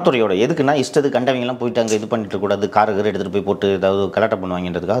 அந்த வனத்துறையோட எதுக்குன்னா இஷ்டத்துக்கு கண்டவங்கலாம் போயிட்டு அங்கே இது பண்ணிட்டு கூடாது, காரை எடுத்துகிட்டு போய் போட்டு ஏதாவது கலாட்டை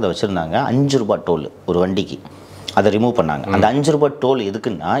பண்ணுவாங்கன்றதுக்காக அதை வச்சுருந்தாங்க. 5 ரூபாய் டோல் ஒரு வண்டிக்கு, அதை ரிமூவ் பண்ணாங்க. அந்த 5 ரூபாய் டோல்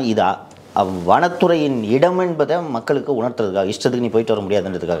எதுக்குன்னா இது வனத்துறையின் இடம் என்பதை மக்களுக்கு உணர்த்துறதுக்காக, இஷ்டத்துக்கு நீ போயிட்டு வர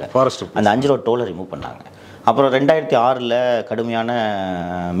முடியாதுன்றதுக்காக அந்த 5 ரூபாய் டோலை ரிமூவ் பண்ணாங்க. அப்புறம் 2006 கடுமையான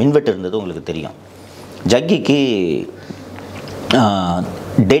மின்வெட்டு இருந்தது உங்களுக்கு தெரியும். ஜக்கிக்கு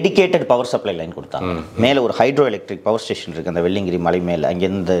டெடிக்கேட்டட் பவர் சப்ளை லைன் கொடுத்தாங்க. மேலே ஒரு ஹைட்ரோ எலக்ட்ரிக் பவர் ஸ்டேஷன் இருக்குது அந்த வெள்ளிங்கிரி மலை மேலே.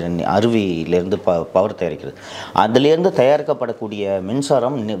 அங்கேருந்து அருவியிலேருந்து பவர் தயாரிக்கிறது. அதுலேருந்து தயாரிக்கப்படக்கூடிய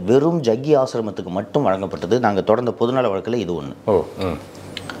மின்சாரம் வெறும் ஜக்கி ஆசிரமத்துக்கு மட்டும் வழங்கப்பட்டது. நாங்கள் தொடர்ந்த பொதுநல வழக்கில் இது ஒன்று.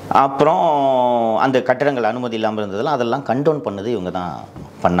 அப்புறம் அந்த கட்டிடங்கள் அனுமதி இல்லாமல் இருந்ததெல்லாம் அதெல்லாம் கண்டோன் பண்ணது இவங்க தான்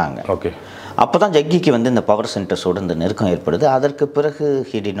பண்ணாங்க. ஓகே. அப்போ தான் ஜக்கிக்கு வந்து இந்த பவர் சென்டர்ஸோடு இந்த நெருக்கம் ஏற்படுது. அதற்கு பிறகு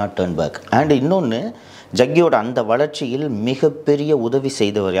he did not turn back. And இன்னொன்று, ஜக்கியோட அந்த வளர்ச்சியில் மிகப்பெரிய உதவி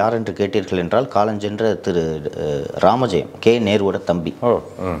செய்தவர் யார் என்று கேட்டீர்கள் என்றால் காலஞ்சென்ற திரு ராமஜெயம், கே நேருவோட தம்பி.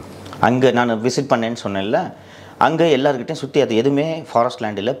 அங்கே நான் விசிட் பண்ணேன்னு சொன்னேன்ல, அங்கே எல்லாருக்கிட்டையும் சுற்றி அது எதுவுமே ஃபாரஸ்ட்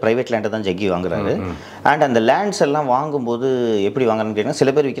லேண்ட் இல்லை, ப்ரைவேட் லேண்டை தான் ஜக்கி வாங்குறாரு. அண்ட் அந்த லேண்ட்ஸ் எல்லாம் வாங்கும்போது எப்படி வாங்குறான்னு கேட்டிங்கன்னா,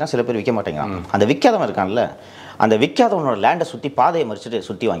 சில பேர் விற்கிறான், சில பேர் விற்க மாட்டேங்கிறான். அந்த விற்காதவன் இருக்கான்ல, அந்த விற்காதவனோட லேண்டை சுற்றி பாதையை மறிச்சுட்டு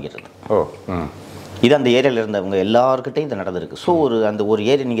சுற்றி வாங்கிடுறது. இது அந்த ஏரியாவில் இருந்தவங்க எல்லாருக்கிட்டையும் இது நடந்திருக்கு. ஸோ அந்த ஒரு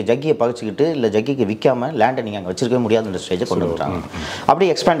ஏரியா நீங்கள் ஜக்கியை பகிச்சிக்கிட்டு இல்லை ஜக்கிக்கு விற்காமல் லேண்டை நீங்கள் அங்கே வச்சிருக்கவே முடியாதுன்ற ஸ்டேஜை கொண்டு வந்துட்டாங்க.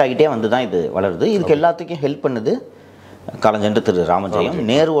 அப்படியே எக்ஸ்பேண்ட் ஆகிட்டே வந்து தான் இது வளருது. இதுக்கு எல்லாத்துக்கும் ஹெல்ப் பண்ணுது காலஞ்சென்று திரு ராமஜெயம்.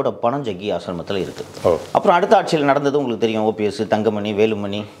 நேருவோட பணம் ஜக்கி ஆசிரமத்தில் இருக்குது. அப்புறம் அடுத்த ஆட்சியில் நடந்தது உங்களுக்கு தெரியும். ஓபிஎஸ், தங்கமணி,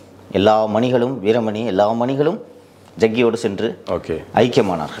 வேலுமணி, எல்லா மணிகளும், வீரமணி, எல்லா மணிகளும் ஜக்கியோடு சென்று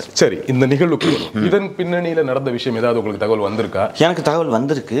ஐக்கியமானார்கள். சரி, இந்த நிகழ்வுக்கு இதன் பின்னணியில் நடந்த விஷயம் ஏதாவது உங்களுக்கு தகவல் வந்திருக்கா? எனக்கு தகவல்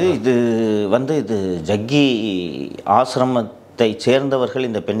வந்திருக்கு. இது ஜக்கி ஆசிரமத்தை சேர்ந்தவர்கள்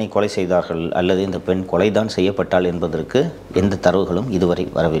இந்த பெண்ணை கொலை செய்தார்கள் அல்லது இந்த பெண் கொலைதான் செய்யப்பட்டாள் என்பதற்கு எந்த தரவுகளும் இதுவரை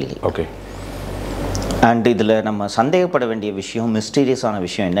வரவில்லை. ஓகே. அண்ட் இதில் நம்ம சந்தேகப்பட வேண்டிய விஷயம், மிஸ்டீரியஸான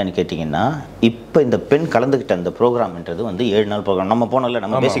விஷயம் என்னன்னு கேட்டிங்கன்னா, இப்போ இந்த பெண் கலந்துக்கிட்ட அந்த ப்ரோக்ராம்ன்றது வந்து 7 நாள் ப்ரோக்ராம். நம்ம போனோம்ல,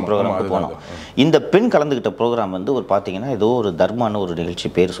 நம்ம பேசிக் ப்ரோக்ராமுக்கு போனோம். இந்த பெண் கலந்துக்கிட்ட ப்ரோக்ராம் வந்து ஒரு பார்த்தீங்கன்னா ஏதோ ஒரு தர்மான ஒரு நிகழ்ச்சி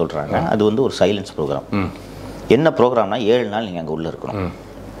பேர் சொல்கிறாங்க. அது வந்து ஒரு சைலன்ஸ் ப்ரோக்ராம். என்ன ப்ரோக்ராம்னா 7 நாள் நீங்கள் அங்கே உள்ளே இருக்கணும்.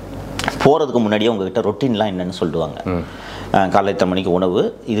 போகிறதுக்கு முன்னாடியே உங்ககிட்ட ரொட்டீன்லாம் என்னென்னு சொல்லுவாங்க. காலை 8 மணிக்கு உணவு,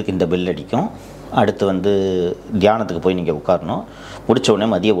 இதுக்கு இந்த பெல் அடிக்கும், அடுத்து வந்து தியானத்துக்கு போய் நீங்கள் உட்காரணும். முடிச்ச உடனே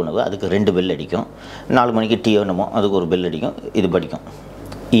மதிய உணவு, அதுக்கு 2 பெல் அடிக்கும். 4 மணிக்கு டீ என்னமோ அதுக்கு ஒரு பெல் அடிக்கும். இது படிக்கும்.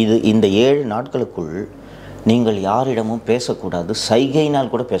 இந்த 7 நாட்களுக்குள் நீங்கள் யாரிடமும் பேசக்கூடாது,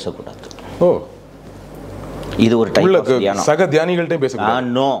 சைகையினால் கூட பேசக்கூடாது. ஓ, இது ஒரு டைப் ஆஃப் தியானம். சக தியானிகள்கிட்ட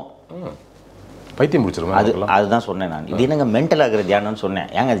பேசக்கூடாது. நோ, பைத்தியம் முடிச்சிருமா? அதுதான் சொன்னேன் நான். இது என்னங்க மென்டல் ஆகிற தியானம்னு சொன்னேன்.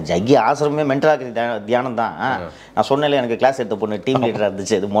 ஏங்க அது ஜக்கி ஆசிரமே மென்டல் ஆகிற தியானம் தான். நான் சொன்னேன் எனக்கு கிளாஸ் எடுத்த பொண்ணு டீம் லீடராக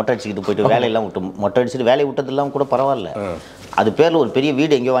இருந்துச்சு. அது மொட்டை அடிச்சுக்கிட்டு போயிட்டு வேலையெல்லாம் விட்டு மொட்டை அடிச்சுட்டு வேலையை விட்டதெல்லாம் கூட பரவாயில்ல. அது பேரில் ஒரு பெரிய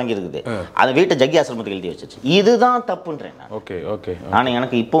வீடு எங்கேயோ வாங்கியிருக்குது. அந்த வீட்டை ஜக்கி ஆசிரமத்துக்கு எழுதி வச்சிச்சு. இதுதான் தப்புன்றேன் நான். Okay okay. ஆனால்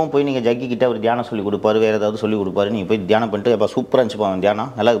எனக்கு இப்போவும் போய் நீங்கள் ஜக்கி கிட்ட ஒரு தியானம் சொல்லி கொடுப்பாரு, வேறு ஏதாவது சொல்லி கொடுப்பாரு. நீங்கள் போய் தியானம் பண்ணிட்டு எப்போ சூப்பராக இருந்துச்சுப்பா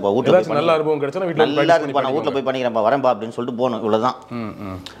தியானம், நல்லா இருக்குப்பா, வீட்டில் நல்ல அனுபவம் கிடைச்சா நல்லா இருக்குப்பா, நான் வீட்டில் போய் பண்ணிக்கிறேன்ப்பா, வரேன்பா அப்படின்னு சொல்லிட்டு போகணும். இவ்வளோதான்.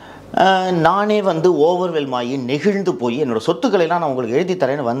 நானே வந்து ஓவர்வெல்ம் ஆகி நெகிழ்ந்து போய் என்னோட சொத்துக்களை எல்லாம் நான் உங்களுக்கு எழுதி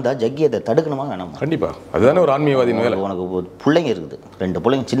தரேன்னு வந்தால் ஜக்கி அதை தடுக்கணுமா வேணாமா? கண்டிப்பா. அதுதானே ஒரு ஆன்மீகவாதி. உனக்கு பிள்ளைங்க இருக்குது, 2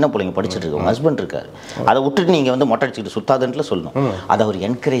 பிள்ளைங்க, சின்ன பிள்ளைங்க படிச்சுட்டு இருக்கு, உங்க ஹஸ்பண்ட் இருக்காரு, அதை விட்டுட்டு நீங்கள் வந்து மொட்டை அடிச்சுட்டு சுத்தாதுன்னு சொல்லணும். அதை அவர்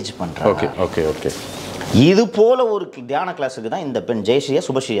என்கரேஜ் பண்ணுறாரு. Okay okay okay. இது போல ஒரு தியான கிளாஸுக்கு தான் இந்த பெண் ஜெயஸ்ரீயா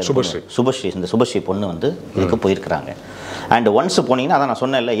சுபஸ்ரீ இந்த சுபஸ்ரீ பொண்ணு வந்து இதுக்கு போயிருக்கிறாங்க. அண்ட் ஒன்ஸ் போனீங்கன்னா அதான் நான்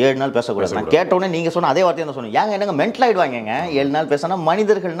சொன்னேன்ல 7 நாள் பேசக்கூடாது. நான் கேட்டோடனே நீங்கள் சொன்ன அதே வார்த்தையை தான் சொன்னேன். ஏங்க என்னங்க மென்டல் ஆகிடுவாங்க 7 நாள் பேசினா?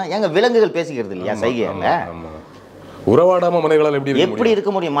 மனிதர்கள்னா ஏங்க விலங்குகள் பேசிக்கிறது இல்லையா சைகையில்? உறவாடாம மனிதர்களால் எப்படி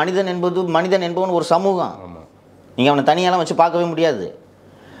இருக்க முடியும்? மனிதன் என்பவன் ஒரு சமூகம். நீங்கள் அவனை தனியாலாம் வச்சு பார்க்கவே முடியாது.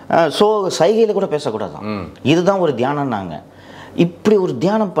 ஸோ சைகையில் கூட பேசக்கூடாதான். இதுதான் ஒரு தியானம். நாங்கள் இப்படி ஒரு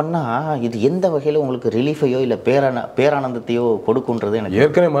தியானம் பண்ணால் இது எந்த வகையில் உங்களுக்கு ரிலீஃபையோ இல்லை பேரானந்தத்தையோ கொடுக்குன்றது எனக்கு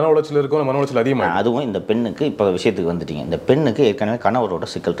ஏற்கனவே மன உளைச்சல் இருக்கும். மன உளைச்சல் அதிகமாக. அதுவும் இந்த பெண்ணுக்கு இப்போ விஷயத்துக்கு வந்துட்டீங்க. இந்த பெண்ணுக்கு ஏற்கனவே கணவரோட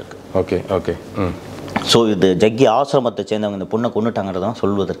சிக்கல் இருக்கு. Okay okay. ஸோ இது ஜக்கி ஆசிரமத்தை சேர்ந்தவங்க இந்த பொண்ணை கொண்டுட்டாங்கிறதான்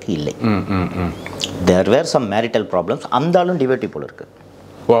சொல்வதற்கு இல்லை. தேர் வேர் சம் மேரிட்டல் ப்ராப்ளம்ஸ். அந்த ஆளும் டிவோட்டி போல இருக்கு.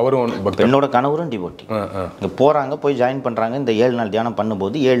 பெண்ணோட கணவரும் டிவோட்டி. இங்கே போகிறாங்க, போய் ஜாயின் பண்ணுறாங்க. இந்த 7 நாள் தியானம்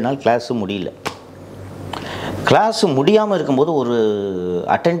பண்ணும்போது 7 நாள் கிளாஸும் முடியல. கிளாஸ் முடியாமல் இருக்கும்போது ஒரு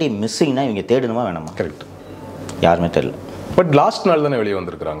அட்டெண்டி மிஸ்ஸிங்னா இவங்க தேடணுமா வேணாமா? கரெக்ட். யாருமே தெரியல. பட் லாஸ்ட் நாள் தானே வெளியே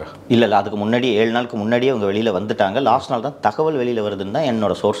வந்திருக்காங்க. இல்லை அதுக்கு முன்னாடி 7 நாளுக்கு முன்னாடியே அவங்க வெளியில் வந்துட்டாங்க. லாஸ்ட் நாள் தான் தகவல் வெளியில் வருதுன்னு தான்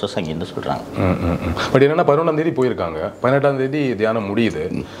என்னோட சோர்ஸஸ் அங்கேருந்து சொல்கிறாங்க. பட் என்னன்னா 11ஆம் தேதி போயிருக்காங்க. 18ஆம் தேதி தியானம் முடியுது.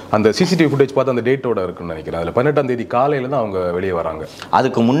 அந்த சிசிடிவி ஃபுட்டேஜ் பார்த்து அந்த டேட்டோட இருக்குன்னு நினைக்கிறேன். அதில் 18ஆம் தேதி காலையில் தான் அவங்க வெளியே வராங்க.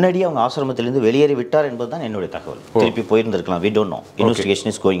 அதுக்கு முன்னாடியே அவங்க ஆசிரமத்திலிருந்து வெளியேறி விட்டார் என்பது தான் என்னுடைய தகவல். திருப்பி போயிருந்திருக்கலாம். We don't know.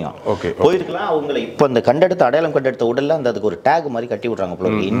 Investigation is going on. போயிருக்கலாம். அவங்களை இப்போ அந்த அடையாளம் கண்டெடுத்த உடல்ல அந்த அதுக்கு ஒரு டேக் மாதிரி கட்டி விட்றாங்க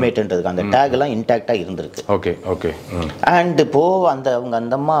போல இன்மேட்ன்றதுக்கு. அந்த டேக் எல்லாம் இன்டாக்டாக இருந்திருக்கு. Okay okay. அண்ட் இப்போ அவங்க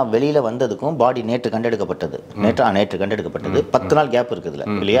அந்த அம்மா வெளியில வந்ததுக்கும் பாடி நேற்று கண்டெடுக்கப்பட்டது. நேற்று கண்டெடுக்கப்பட்டது. 10 நாள் கேப் இருக்குதுல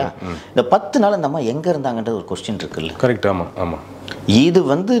இல்லையா? இந்த 10 நாள் அந்த அம்மா எங்க இருந்தாங்கன்றது ஒரு கொஸ்டின் இருக்குல்ல. கரெக்ட். ஆமா ஆமா. இது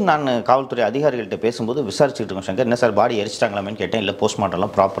வந்து நான் காவல்துறை அதிகாரிகள்கிட்ட பேசும்போது விசாரிச்சுட்டு இருக்கோம். சங்கர், என்ன சார் பாடி எரிச்சிட்டாங்களாமேன்னு கேட்டேன். இல்லை,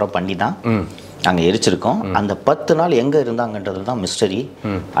 போஸ்ட்மார்ட்டம்லாம் ப்ராப்பராக பண்ணி தான் நாங்கள் எரிச்சிருக்கோம். அந்த 10 நாள் எங்கே இருந்தாங்கன்றது தான் மிஸ்டரி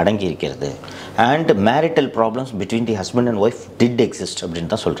அடங்கி இருக்கிறது. And marital problems between the husband and wife did exist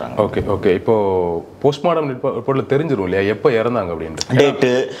அப்படின்னு தான் சொல்கிறாங்க. Okay okay. இப்போ போஸ்ட்மார்ட்டம் ரிப்போர்ட்டில் தெரிஞ்சிடும் இல்லையா எப்போ இறந்தாங்க அப்படின்ட்டு?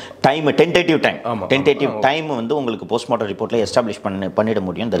 டேட்டு, டைம், டென்டேட்டிவ் டைம் வந்து உங்களுக்கு போஸ்ட்மார்ட்டம் ரிப்போர்ட்டில் எஸ்டாப்ளிஷ் பண்ணிட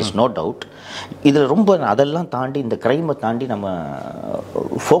முடியும். There is no doubt. இதில் ரொம்ப அதெல்லாம் தாண்டி இந்த கிரைமை தாண்டி நம்ம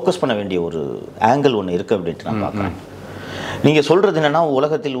ஃபோக்கஸ் பண்ண வேண்டிய ஒரு ஆங்கிள் ஒன்று இருக்குது அப்படின்ட்டு நான் பார்க்குறேன். நீங்கள் சொல்கிறது என்னென்னா,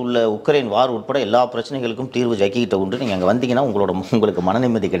 உலகத்தில் உள்ள உக்ரைன் வார் உட்பட எல்லா பிரச்சனைகளுக்கும் தீர்வு ஜக்கிக்கிட்ட உண்டு, நீங்கள் அங்கே வந்தீங்கன்னா உங்களுக்கு மன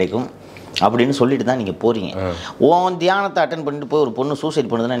நிம்மதி கிடைக்கும் அப்படின்னு சொல்லிட்டு தான் நீங்கள் போகிறீங்க. தியானத்தை அட்டன் பண்ணிட்டு போய் ஒரு பொண்ணு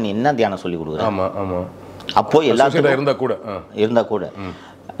சூசைட் பண்ணுதுன்னா நீ என்ன தியானம் சொல்லி கொடுக்குற? ஆமாம் ஆமாம். அப்போ எல்லாத்துக்கும் இருந்தால் கூட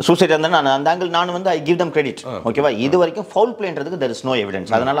சூசைட் இருந்தால் அந்த ஆங்கிள் நான் வந்து ஐ கிவ் தம் கிரெடிட். ஓகேவா? இது வரைக்கும் foul பிளேன்றதுக்கு there is no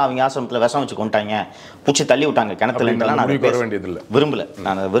evidence. அதனால அவங்க ஆசிரமத்தில் விஷம் வச்சு கொண்டாங்க, பூச்சி தள்ளி விட்டாங்க கிணத்துல. நான்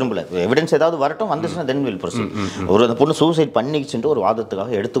விரும்பல. எவிடன்ஸ் ஏதாவது வரட்டும், வந்துச்சுன்னா தென் வில் ப்ரொசீட். அந்த பொண்ணு சூசைட் பண்ணிச்சுட்டு ஒரு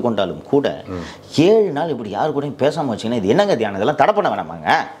வாதத்துக்காக எடுத்துக்கொண்டாலும் கூட 7 நாள் இப்படி யாரு கூட பேசாமல் வச்சிங்கன்னா இது என்னங்க தியானம்? இதெல்லாம் தடை பண்ண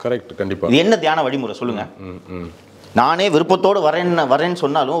வேணாமாங்க? கரெக்ட். கண்டிப்பாக. இது என்ன தியான வழிமுறை சொல்லுங்க? நானே விருப்பத்தோடு வரேன்னு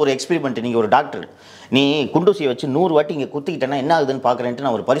சொன்னாலும் ஒரு எக்ஸ்பெரிமெண்ட். நீங்கள் ஒரு டாக்டர், நீ குண்டூசியை வச்சு 100 வாட்டி இங்கே குத்திக்கிட்டேன்னா என்ன ஆகுதுன்னு பார்க்குறேன்ட்டு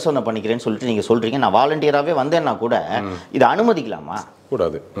நான் ஒரு பரிசோதனை பண்ணிக்கிறேன்னு சொல்லிட்டு நீங்கள் சொல்கிறீங்க. நான் வாலண்டியராகவே வந்தேன்னா கூட இதை அனுமதிக்கலாமா?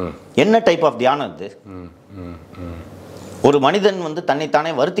 கூடாது. என்ன டைப் ஆஃப் தியானம் இது? ஒரு மனிதன் வந்து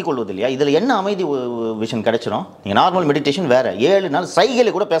தன்னைத்தானே வருத்தி கொள்வது இல்லையா? இதில் என்ன அமைதி விஷன் கிடைச்சிடும்? நீங்கள் நார்மல் மெடிடேஷன் வேறு. 7 நாள்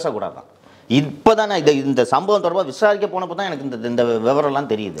சைகையில் கூட பேசக்கூடாதான். இப்போ தான் நான் இந்த சம்பவம் தொடர்பாக விசாரிக்க போனப்போ தான் எனக்கு இந்த விவரம்லாம்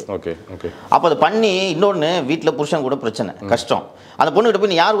தெரியுது. Okay okay. அப்போ அதை பண்ணி இன்னொன்று, வீட்டில் புருஷன் கூட பிரச்சனை கஷ்டம். அந்த பொண்ணுகிட்ட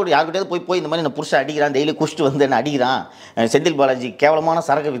போய் நீ யார்கிட்டயாவது போய் இந்த மாதிரி இந்த புருஷன் அடிக்கிறான், டெய்லி குடிச்சிட்டு வந்து என்ன அடிக்கிறான், செந்தில் பாலாஜி கேவலமான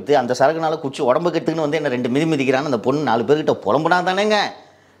சரக்கு விற்று அந்த சரக்குனால குச்சி உடம்பு கெட்டுன்னு வந்து என்ன 2 மிதிக்கிறான்னு அந்த பொண்ணு 4 பேர்கிட்ட புலம்புனா தானேங்க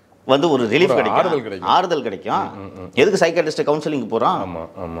வந்து ஒரு ரிலீஃப் கிடைக்கும், ஆறுதல் கிடைக்கும். எதுக்கு சைக்காட்ரிஸ்ட் கவுன்சிலிங் போகிறோம்?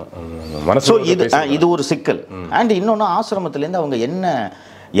 ஸோ இது ஒரு சிக்கல். அண்ட் இன்னொன்று, ஆசிரமத்துலேருந்து அவங்க என்ன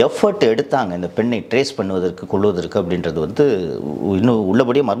எஃபர்ட் எடுத்தாங்க இந்த பெண்ணை ட்ரேஸ் பண்ணுவதற்கு கொள்வதற்கு அப்படின்றது வந்து இன்னும்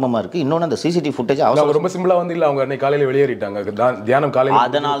உள்ளபடியே மர்மமாக இருக்குது. இன்னொன்று அந்த சிசிடிவி ஃபுட்டேஜ் அவங்க ரொம்ப சிம்பிளாக வந்து இல்லை அவங்க அன்னைக்கு காலையில் வெளியேறிட்டாங்க தியானம் காலையில்.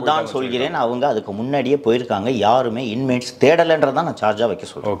 அதனால் தான் சொல்கிறேன் அவங்க அதுக்கு முன்னாடியே போயிருக்காங்க. யாருமே இன்மேட்ஸ் தேடலைன்றதான் நான் சார்ஜாக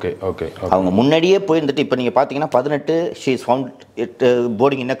வைக்க சொல்கிறேன். Okay okay. அவங்க முன்னாடியே போயிருந்துட்டு இப்போ நீங்கள் பார்த்தீங்கன்னா 18 she is found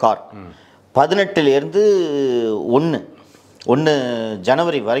boarding in a car. 18லேருந்து 1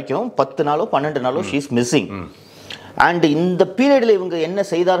 ஜனவரி வரைக்கும் 10 நாளோ 12 நாளோ ஷீ இஸ் மிஸ்ஸிங். அண்ட் இந்த பீரியடில் இவங்க என்ன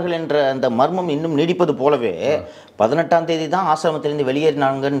செய்தார்கள் என்ற அந்த மர்மம் இன்னும் நீடிப்பது போலவே 18ஆம் தேதி தான் ஆசிரமத்திலேருந்து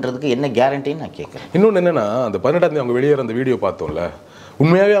வெளியேறினாங்கன்றதுக்கு என்ன கேரண்டின்னு நான் கேட்குறேன். இன்னொன்று என்னன்னா, அந்த 18ஆம் தேதி அவங்க வெளியேற அந்த வீடியோ பார்த்தோம்ல,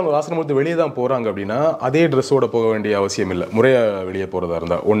 உண்மையாகவே அவங்க ஆசிரமத்தை வெளியே தான் போகிறாங்க அப்படின்னா அதே ட்ரெஸ்ஸோட போக வேண்டிய அவசியம் இல்லை. முறையாக வெளியே போகிறதா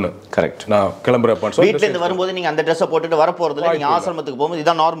இருந்தால் ஒன்று கரெக்ட். நான் கிளம்புறப்ப வீட்டிலேருந்து வரும்போது நீங்கள் அந்த ட்ரெஸ்ஸை போட்டுட்டு வர போகிறதுல நீங்கள் ஆசிரமத்துக்கு போகும்போது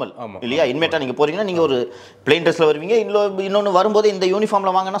இதான் நார்மல் இல்லையா? இன்மேட்டாக நீங்கள் போகிறீங்கன்னா நீங்கள் ஒரு பிளைன் ட்ரெஸ்ஸில் வருவீங்க. இன்னொன்று வரும்போது இந்த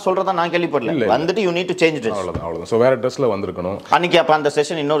யூனிஃபார்மில் வாங்கினா சொல்கிறதா நான் கேள்விப்படல. வந்துட்டு you need to change dress. அவ்வளோதான். ஸோ வேறு ட்ரெஸ்ஸில் வந்திருக்கணும் அன்றைக்கி. அப்போ அந்த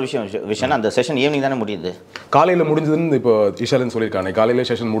செஷன் இன்னொரு விஷயம் அந்த செஷன் ஈவினிங் தானே முடியுது. காலையில் முடிஞ்சதுன்னு இப்போ இஷாலன்னு சொல்லியிருக்காங்க. காலையில்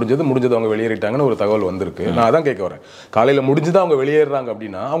செஷன் முடிஞ்சது அவங்க வெளியேறிட்டாங்கன்னு ஒரு தகவல் வந்திருக்கு. நான் அதான் கேட்க வரேன். காலையில் முடிஞ்சது அவங்க வெளியேறாங்க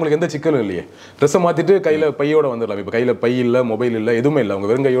அப்படின்னா அவங்களுக்கு எந்த சிக்கலும் இல்லையே. ட்ரெஸ்ஸை மாற்றிட்டு கையில் பையோட வந்துடலாம். இப்போ கையில் பை இல்லை, மொபைல் இல்லை, எதுவுமே இல்லை. அவங்க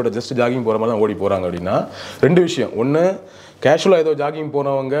வெறும் கையோட ஜஸ்ட் ஜாகிங் போகிற மாதிரி தான் ஓடி போகிறாங்க அப்படின்னா 2 விஷயம். ஒன்று, கேஷுவலாக ஏதோ ஜாகிங்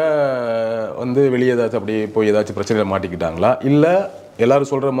போனவங்க வந்து வெளியே ஏதாச்சும் அப்படி போய் ஏதாச்சும் பிரச்சனையில் மாட்டிக்கிட்டாங்களா, இல்லை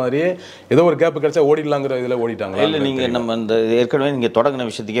எல்லாரும் சொல்கிற மாதிரியே ஏதோ ஒரு கேப் கிடைச்சா ஓடிடலாங்கிற இதில் ஓடிட்டாங்களா? இல்லை, நீங்கள் நம்ம இந்த ஏற்கனவே நீங்கள் தொடங்கின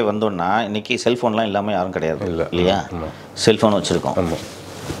விஷயத்துக்கே வந்தோன்னா இன்றைக்கி செல்ஃபோன்லாம் இல்லாமல் யாரும் கிடையாது இல்லையா? செல்ஃபோன் வச்சுருக்கோம்.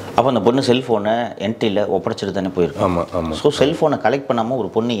 அப்போ அந்த பொண்ணு செல்ஃபோனை என்டியில் ஒப்படைச்சிட்டு தானே போயிருக்கோம். ஆமாம் ஆமாம். ஸோ செல்ஃபோனை கலெக்ட் பண்ணாமல் ஒரு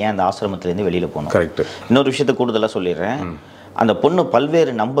பொண்ணு ஏன் அந்த ஆசிரமத்துலேருந்து வெளியில் போகணும்? கரெக்ட். இன்னொரு விஷயத்தை கூடுதலாக சொல்லிடுறேன். அந்த பொண்ணு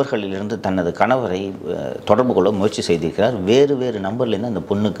பல்வேறு நம்பர்களிலிருந்து தனது கணவரை தொடர்பு கொள்ள முயற்சி செய்திருக்கிறார். வேறு நம்பர்லேருந்து அந்த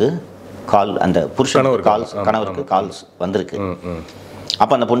பொண்ணுக்கு கால், அந்த புருஷனுக்கு கணவருக்கு கால்ஸ் வந்திருக்கு.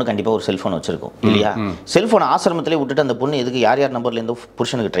 அப்போ அந்த பொண்ணு கண்டிப்பாக ஒரு செல்ஃபோன் வச்சுருக்கோம் இல்லையா? செல்ஃபோன் ஆசிரமத்திலே விட்டுட்டு அந்த பொண்ணு எதுக்கு யார் நம்பர்லேருந்து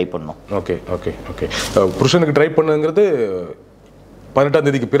புருஷனுக்கு ட்ரை பண்ணணும்? Okay okay okay. புருஷனுக்கு ட்ரை பண்ணுங்கிறது 18ஆம்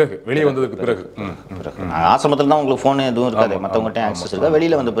தேதிக்கு பிறகு, வெளியே வந்ததுக்கு பிறகு. ஆசிரமத்தில் தான் உங்களுக்கு ஃபோன் எதுவும் இருக்காது, மற்றவங்ககிட்ட ஆக்சஸ் இருக்கா.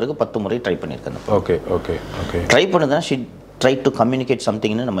 வெளியில் வந்த பிறகு 10 முறை ட்ரை பண்ணியிருக்கேன். Okay okay okay. Try பண்ணுதான் she try to communicate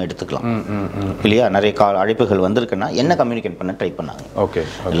சம்திங்னு நம்ம எடுத்துக்கலாம் இல்லையா? நிறைய அழைப்புகள் வந்திருக்குன்னா என்ன கம்யூனிகேட் பண்ண ட்ரை பண்ணாங்க. ஓகே.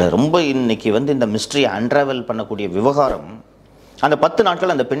 இல்லை ரொம்ப இன்னைக்கு வந்து இந்த மிஸ்ட்ரியை அன்ட்ராவல் பண்ணக்கூடிய விவகாரம், அந்த 10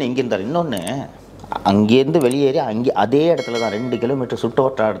 நாட்கள் அந்த பெண் இங்கே இருந்தார். இன்னொன்று, அங்கேருந்து வெளியேறி அதே இடத்துல தான் 2 கிலோமீட்டர் சுற்று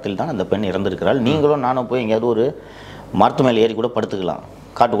வட்டாரத்தில் தான் அந்த பெண் இறந்துருக்கிறாள். நீங்களும் நானும் போய் எங்கேயாவது ஒரு மரத்து மேலே ஏறி கூட படுத்துக்கலாம்,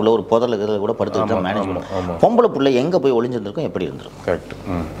 காட்டுக்குள்ளே ஒரு புதரில் இருக்கிறத கூட படுத்துக்கிட்டு மேனேஜ் பண்ணுவோம். பொம்பளை பிள்ளை எங்கே போய் ஒளிஞ்சிருந்திருக்கும், எப்படி இருந்திருக்கும்? கரெக்ட்.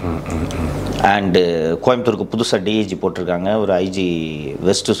 அண்டு கோயம்புத்தூருக்கு புதுசாக டிஐஜி போட்டிருக்காங்க, ஒரு IG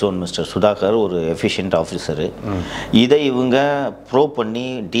west zone mister Sudhakar, ஒரு எஃபிஷியன்ட் ஆஃபீஸரு. இதை இவங்க ப்ரோவ் பண்ணி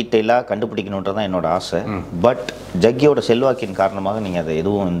டீட்டெயிலாக கண்டுபிடிக்கணுன்றதான் என்னோட ஆசை. பட் ஜக்கியோட செல்வாக்கின் காரணமாக நீங்கள் அதை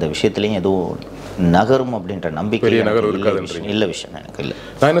எதுவும் இந்த விஷயத்துலேயும் எதுவும் நகரும் அப்படின்ற நம்பிக்கை இல்லை விஷயம் எனக்கு இல்லை.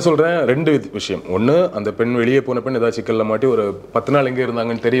 நான் என்ன சொல்கிறேன், 2 விஷயம். ஒன்று, அந்த பெண் வெளியே போன பெண் ஏதாவது சிக்கலில் மாட்டி ஒரு 10 நாள் எங்கே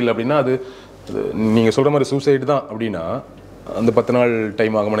இருந்தாங்கன்னு தெரியல அப்படின்னா அது நீங்கள் சொல்கிற மாதிரி சூசைடு தான். அப்படின்னா அந்த 10 நாள்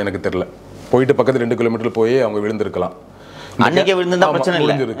டைம் ஆகுமான்னு எனக்கு தெரியல. போயிட்டு பக்கத்தில் 2 கிலோமீட்டர் போய் அவங்க விழுந்திருக்கலாம். அன்னைக்கு விழுந்திருந்தா பிரச்சனை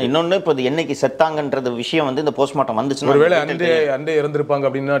இல்லை. இன்னொன்று, இப்போ என்னைக்கு செத்தாங்கன்றது விஷயம் வந்து இந்த போஸ்ட்மார்ட்டம் வந்துச்சுன்னா ஒருவேளை அண்டே இறந்திருப்பாங்க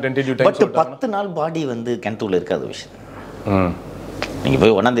அப்படின்னா டென்டேட்டிவ் டைம். பட் 10 நாள் பாடி வந்து கிணத்துக்குள்ள இருக்காது விஷயம். நீங்கள்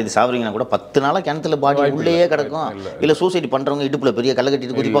போய் 1ஆம் தேதி சாப்பிட்றீங்கன்னா கூட 10 நாளாக கிணத்துல பாடி உள்ளேயே கிடக்கும். இல்லை சூசைட் பண்ணுறவங்க இடுப்பில் பெரிய கல்லை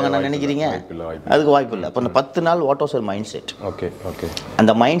கட்டிட்டு குதிப்பாங்கன்னு நினைக்கிறீங்க? அதுக்கு வாய்ப்பு இல்லை. அப்போ அந்த 10 நாள் what was your mind set? Okay okay.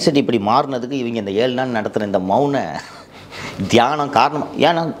 அந்த மைண்ட் செட் இப்படி மாறினதுக்கு இவங்க இந்த 7 நாள் நடத்துகிற இந்த மௌன தியானம் காரணம்.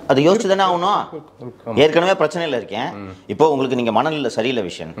 ஏன்னா அதை யோசிச்சு தானே ஆகணும். ஏற்கனவே பிரச்சனையில் இருக்கேன். இப்போ உங்களுக்கு நீங்கள் மனநல சரியில்லை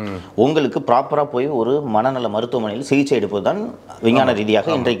விஷயம், உங்களுக்கு ப்ராப்பராக போய் ஒரு மனநல மருத்துவமனையில் சிகிச்சை எடுப்பது தான் விஞ்ஞான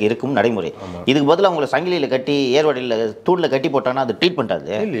ரீதியாக இன்றைக்கு இருக்கும் நடைமுறை. இதுக்கு பதிலாக உங்களை சங்கிலியில் கட்டி ஏர்வடையில் தூணில் கட்டி போட்டாங்கன்னா அது ட்ரீட்மெண்ட்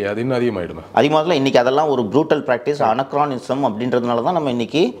அது இல்லையா? அது இன்னும் அதிகமாகிடும். அதிகமாக இன்னைக்கு அதெல்லாம் ஒரு ப்ரூட்டல் ப்ராக்டிஸ், அனக்ரானிசம் அப்படின்றதுனால தான் நம்ம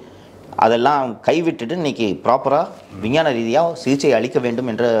இன்னைக்கு அதெல்லாம் கைவிட்டுட்டு இன்னைக்கு ப்ராப்பராக விஞ்ஞான ரீதியாக சிகிச்சை அளிக்க வேண்டும்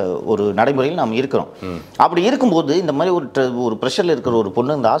என்ற ஒரு நடைமுறையில் நாம் இருக்கிறோம். அப்படி இருக்கும்போது இந்த மாதிரி ஒரு ப்ரெஷரில் இருக்கிற ஒரு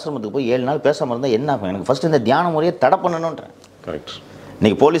பொண்ணு இந்த ஆசிரமத்துக்கு போய் 7 நாள் பேசாமல் இருந்தால் என்ன ஆகும்? எனக்கு ஃபஸ்ட்டு இந்த தியான முறையை தடை பண்ணணுன்றேன். கரெக்ட்.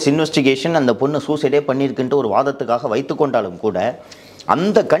 இன்றைக்கி போலீஸ் இன்வெஸ்டிகேஷன் அந்த பொண்ணு சூசைடே பண்ணியிருக்குன்ட்டு ஒரு வாதத்துக்காக வைத்து கொண்டாலும் கூட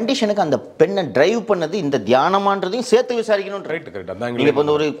அந்த கண்டிஷனுக்கு அந்த பெண்ணை டிரைவ் பண்ணது இந்த தியானமான்றதையும் சேர்த்து விசாரிக்கணும். நீங்கள் இப்போ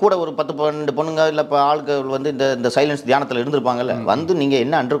ஒரு கூட ஒரு 10-12 பொண்ணுங்க இல்லை இப்போ ஆட்கள் வந்து இந்த சைலன்ஸ் தியானத்தில் இருந்திருப்பாங்கல்ல, வந்து நீங்கள்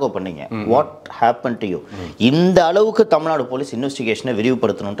என்ன அண்டர்கோ பண்ணீங்க, வாட் ஹேப்பன் டு யூ? இந்த அளவுக்கு தமிழ்நாடு போலீஸ் இன்வெஸ்டிகேஷனை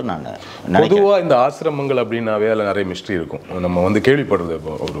விரிவுபடுத்தணும்ட்டு நான் பொதுவாக இந்த ஆசிரமங்கள் அப்படின்னாவே அதில் நிறைய மிஸ்ட்ரி இருக்கும். நம்ம வந்து கேள்விப்படுறது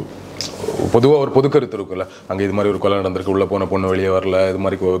ஒரு பொதுவாக ஒரு பொது கருத்து இருக்குல்ல, அங்கே இது மாதிரி ஒரு கொலை நடந்திருக்கு, உள்ளே போன பொண்ணு வெளியே வரல, இது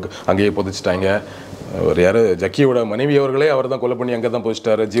மாதிரி அங்கேயே புதைச்சிட்டாங்க. ஒரு யாரு ஜக்கியோட மனைவி அவர்களே அவர் தான் கொலை பண்ணி அங்கே தான்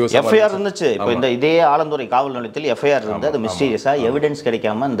போயிட்டாரு. எஃப்ஐஆர் இருந்துச்சு. இப்போ இந்த இதே ஆலந்துறை காவல் நிலையத்தில் எஃப்ஐஆர் இருந்து அது மிஸ்டீரியஸாக எவிடன்ஸ்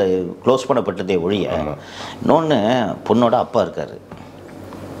கிடைக்காம அந்த க்ளோஸ் பண்ணப்பட்டதே ஒழிய. இன்னொன்று, பொண்ணோட அப்பா இருக்காரு,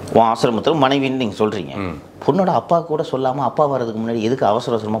 உன் ஆசிரமத்தில் மனைவின்னு நீங்கள் சொல்கிறீங்க, பொண்ணோட அப்பா கூட சொல்லாமல் அப்பா வர்றதுக்கு முன்னாடி எதுக்கு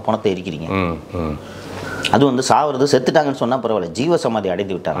அவசர அவசரமாக பணத்தை எரிக்கிறீங்க? அது வந்து சாவது செத்துட்டாங்கன்னு சொன்னால் பரவாயில்ல, ஜீவ சமாதி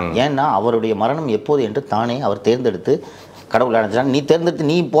அடைந்து விட்டாங்க. ஏன்னா அவருடைய மரணம் எப்போது என்று தானே அவர் தேர்ந்தெடுத்து கடவுள் அடைஞ்சான். நீ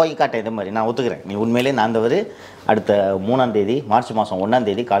தேர்ந்தெடுத்து நீ போய் காட்ட இந்த மாதிரி நான் ஒத்துக்கிறேன். நீ உண்மையிலே நான் அந்த அடுத்த 3ஆம் தேதி மார்ச் மாதம் 1ஆம்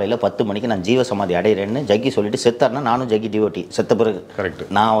தேதி காலையில் 10 மணிக்கு நான் ஜீவ சமாதி அடைகிறேன்னு ஜக்கி சொல்லிட்டு செத்தார்னா நானும் ஜக்கி டிவோட்டி செத்த பிறகு கரெக்ட்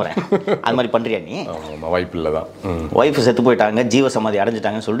நான் வரேன். அது மாதிரி பண்ணுறியா நீ? வாய்ப்பு இல்லை தான். ஒய்ஃப் செத்து போயிட்டாங்க, ஜீவ சமாதி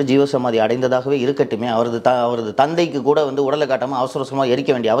அடைஞ்சிட்டாங்கன்னு சொல்லிட்டு ஜீவ சமாதி அடைந்ததாகவே இருக்கட்டுமே, அவரது தந்தைக்கு கூட வந்து உடலை காட்டாமல் அவசர அவசரமாக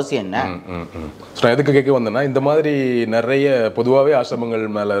எரிக்க வேண்டிய அவசியம் என்ன? நான் எதுக்கு கேட்க வந்தேன்னா, இந்த மாதிரி நிறைய பொதுவாகவே ஆசிரமங்கள்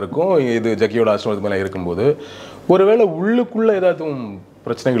மேலே இருக்கும், இது ஜக்கியோட ஆசிரமத்து மேலே இருக்கும்போது ஒருவேளை உள்ளுக்குள்ள ஏதாவது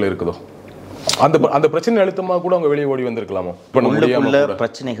பிரச்சனைகள் இருக்குதோ, அந்த அந்த பிரச்சனை அழுத்தமாக கூட அவங்க வெளியே ஓடி வந்திருக்கலாமோ? உள்ளுக்குள்ள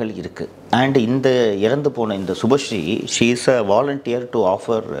பிரச்சனைகள் இருக்கு. அண்ட் இந்த இறந்து போன இந்த Subashree, she is a volunteer to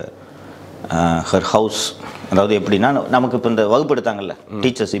offer her house. அதாவது எப்படின்னா, நமக்கு இப்போ இந்த வகுப்பு எடுத்தாங்கல்ல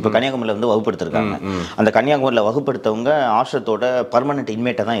டீச்சர்ஸ், இப்போ கன்னியாகுமரியில் வந்து வகுப்பு எடுத்திருக்காங்க. அந்த கன்னியாகுமரியில் வகுப்பு எடுத்தவங்க ஆசிரத்தோட பர்மனெண்ட்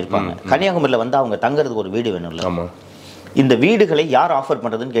இன்மேட்டாக தான் இருப்பாங்க. கன்னியாகுமரியில் வந்து அவங்க தங்குறதுக்கு ஒரு வீடு வேணும்ல. இந்த வீடுகளை யார் ஆஃபர்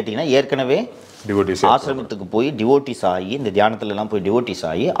பண்ணுறதுன்னு கேட்டிங்கன்னா, ஏற்கனவே ஆசிரமத்துக்கு போய் டிவோட்டிஸ் ஆகி இந்த தியானத்துலலாம் போய் டிவோட்டிஸ்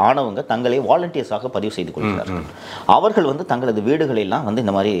ஆகி ஆனவங்க தங்களை வாலண்டியர்ஸாக பதிவு செய்து கொள்கிறார்கள். அவர்கள் வந்து தங்களது வீடுகளெல்லாம் வந்து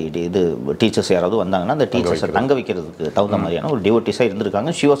இந்த மாதிரி இது டீச்சர்ஸ் யாராவது வந்தாங்கன்னா அந்த டீச்சர்ஸை தங்க வைக்கிறதுக்கு தகுந்த மாதிரியான ஒரு டிவோட்டிஸாக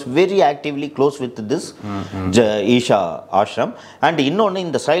இருந்திருக்காங்க. She was very actively close with this Isha ashram. And இன்னொன்று,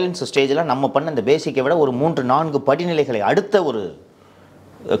 இந்த சைலன்ஸ் ஸ்டேஜில் நம்ம பண்ண இந்த பேசிக்கை விட ஒரு 3-4 படிநிலைகளை அடுத்த ஒரு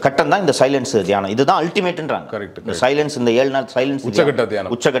கட்டம் தான் இந்த சைலன்ஸ் தியானம். இதுதான் அல்டிமேட்ன்றாங்க. கரெக்ட். இந்த சைலன்ஸ், இந்த 7 நாள் சைலன்ஸ் உச்சகட்ட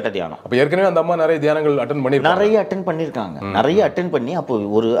தியானம். அப்ப ஏற்கனவே அந்த அம்மா நிறைய தியானங்கள் அட்டெண்ட் பண்ணிருக்காங்க. நிறைய அட்டெண்ட் பண்ணி அப்போ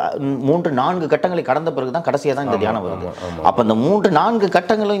ஒரு 3-4 கட்டங்களை கடந்த பிறகு தான் கடைசியா தான் இந்த தியானம் வருது. அப்ப அந்த 3-4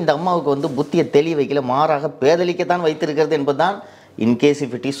 கட்டங்களும் இந்த அம்மாவுக்கு வந்து புத்தியை தெளிய வைக்கல, மாறாக பேதலிக்கத்தான் வைத்திருக்கிறது என்பதுதான் இன்கேஸ்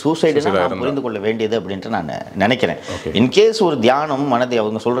இஃப் இட் இஸ் சூசைடுனா நான் புரிந்து கொள்ள வேண்டியது அப்படின்ட்டு நான் நினைக்கிறேன். இன்கேஸ் ஒரு தியானம் மனதை,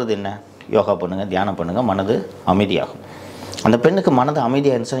 அவங்க சொல்றது என்ன, யோகா பண்ணுங்க, தியானம் பண்ணுங்க, மனது அமைதியாகும். அந்த பெண்ணுக்கு மனது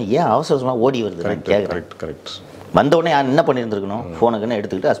அமைதியாக இருந்துச்சுன்னா ஏன் அவசரமாக ஓடி வருது? கரெக்ட். வந்தவுடனே யார் என்ன பண்ணியிருந்துருக்கணும், ஃபோனுக்குன்னு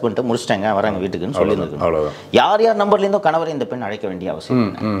எடுத்துக்கிட்டு ஹஸ்பண்ட்டை முடிச்சிட்டாங்க வராங்க வீட்டுக்குன்னு சொல்லியிருந்துருக்கணும். யார் நம்பர்லேருந்தோ கணவரை இந்த பெண் அழைக்க வேண்டிய அவசியம்.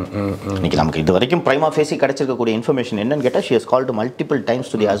 இன்னைக்கு நமக்கு இது வரைக்கும் பிரைமா ஃபேஸி கிடைச்சிருக்கக்கூடிய இன்ஃபர்மேஷன் என்னன்னு கேட்டால், she has called multiple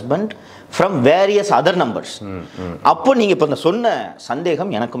times to the husband from various other numbers. அப்போ நீங்கள் இப்போ இந்த சொன்ன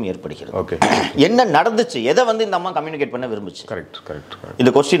சந்தேகம் எனக்கும் ஏற்படுகிறது. என்ன நடந்துச்சு, எதை வந்து இந்த அம்மா கம்யூனிகேட் பண்ண விரும்புச்சு? கரெக்ட்.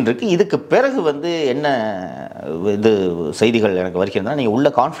 இந்த கொஸ்டின் இருக்கு. இதுக்கு பிறகு வந்து என்ன இது செய்திகள் எனக்கு வருகிறதுனா, நீங்கள் உள்ள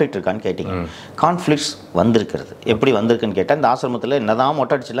கான்ஃப்ளிக்ட் இருக்கான்னு கேட்டீங்க. கான்ஃப்ளிக்ட்ஸ் வந்திருக்கிறது. எப்படி வந்திருக்குன்னு கேட்டால், இந்த ஆசிரமத்தில் என்னதான்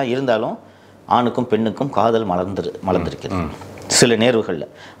மொட்டை அடிச்சுலாம் இருந்தாலும் ஆணுக்கும் பெண்ணுக்கும் காதல் மலர்ந்துருக்குது சில நேர்வுகளில்.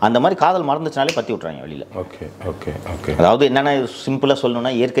 அந்த மாதிரி காதல் மறந்துச்சுனாலே பற்றி விட்றாங்க வெளியில். ஓகே. அதாவது என்னென்ன சிம்பிளாக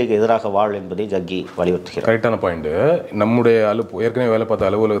சொல்லணும்னா, இயற்கைக்கு எதிராக வாழ் என்பதை ஜக்கி வலியுறுத்துகிறார். கரெக்டான பாயிண்ட்டு. நம்முடைய ஏற்கனவே வேலை பார்த்த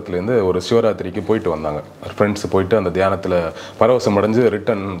அலுவலகத்துலேருந்து ஒரு சிவராத்திரிக்கு போயிட்டு வந்தாங்க ஃப்ரெண்ட்ஸ். போயிட்டு அந்த தியானத்தில் பரவசம் அடைஞ்சு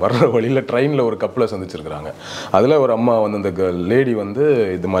ரிட்டன் வர்ற வழியில் ட்ரெயினில் ஒரு கப்பலை சந்திச்சிருக்கிறாங்க. அதில் ஒரு அம்மா வந்து அந்த லேடி வந்து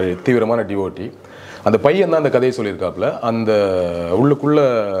இது மாதிரி தீவிரமான டிவோட்டி. அந்த பையன் தான் அந்த கதையை சொல்லியிருக்காப்புல. அந்த உள்ளுக்குள்ள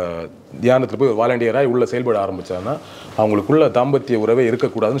தியானத்தில் போய் வாலண்டியராக உள்ள செயல்பட ஆரம்பிச்சாங்கன்னா அவங்களுக்குள்ள தாம்பத்திய உறவே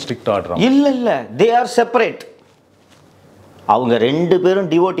இருக்கக்கூடாதுன்னு ஸ்ட்ரிக்ட் ஆடுறாங்க. இல்லை, தே ஆர் செப்பரேட். அவங்க 2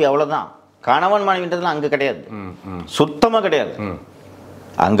 பேரும் டிவோட்டி, அவ்வளோதான். கணவன் மனைவின்றதுலாம் அங்கே கிடையாது, சுத்தமாக கிடையாது.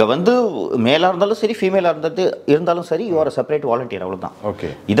 அங்கே வந்து மேலாக இருந்தாலும் சரி, ஃபீமேலாக இருந்தாலும் சரி, யூ ஆர் செப்பரேட் வாலண்டியர், அவ்வளோதான். ஓகே.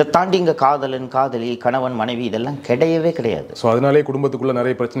 இதை தாண்டி இங்கே காதலன், காதலி, கணவன், மனைவி இதெல்லாம் கிடையவே கிடையாது. ஸோ அதனாலே குடும்பத்துக்குள்ளே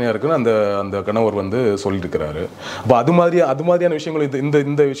நிறைய பிரச்சனையாக இருக்குன்னு அந்த கணவர் வந்து சொல்லியிருக்கிறாரு. அப்போ அது மாதிரியான விஷயங்கள்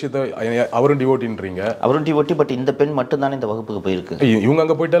இந்த விஷயத்த அவரும் டிவோட்டின்றீங்க. அவரும் டிவோட்டி. பட் இந்த பெண் மட்டும்தானே இந்த வகுப்புக்கு போயிருக்கு. இவங்க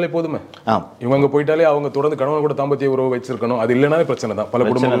அங்கே போயிட்டாலே போதுமே. இவங்க அங்கே போயிட்டாலே அவங்க தொடர்ந்து கணவன் கூட தாம்பத்திய உறவு வச்சிருக்கணும். அது இல்லைனாலே பிரச்சனை தான். பல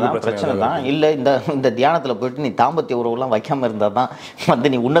குடும்பங்களுக்கு பிரச்சனை தான். இல்லை, இந்த தியானத்தில் போயிட்டு நீ தாம்பத்திய உறவுலாம் வைக்காமல் இருந்தால் தான் வந்து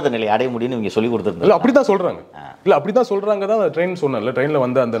நீ உன்னத நிலை அடைய முடியும்னு இவங்க சொல்லி கொடுத்துருந்தாங்க. அப்படிதான் சொல்றாங்க. இல்ல அப்படிதான் சொல்றாங்க தான். ட்ரெயின் சொன்னல, ட்ரெயின்ல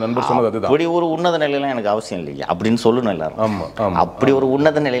வந்து அந்த நண்பர் சொன்னது அதுதான். அப்படி ஒரு உன்னத நிலையெல்லாம் எனக்கு அவசியம் இல்லையா அப்படின்னு சொல்லணும் எல்லாரும். அப்படி ஒரு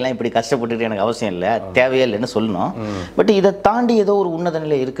உன்னத நிலையெல்லாம் இப்படி கஷ்டப்பட்டுட்டு எனக்கு அவசியம் இல்லை, தேவையே இல்லைன்னு சொல்லணும். பட் இதை தாண்டி ஏதோ ஒரு உன்னத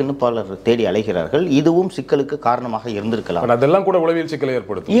நிலை இருக்குன்னு பலர் தேடி அலைகிறார்கள். இதுவும் சிக்கலுக்கு காரணமாக இருந்திருக்கலாம். அதெல்லாம் கூட உளவியல் சிக்கலை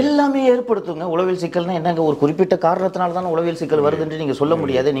ஏற்படுத்தும். எல்லாமே ஏற்படுத்துங்க. உளவியல் சிக்கல்னா என்னங்க, ஒரு குறிப்பிட்ட காரணத்தினால தான் உளவியல் சிக்கல் வருதுன்னு நீங்க சொல்ல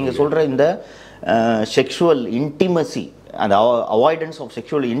முடியாது. நீங்க சொல்ற இந்த செக்ஷுவல் இன்டிமசி, அந்த அவாய்டன்ஸ் ஆஃப்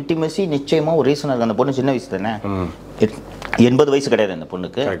செக்ஷுவல் இன்டிமசி நிச்சயமாக ஒரு ரீசன் இருக்குது. அந்த பொண்ணு சின்ன வயசு தானே, 80 வயசு கிடையாது அந்த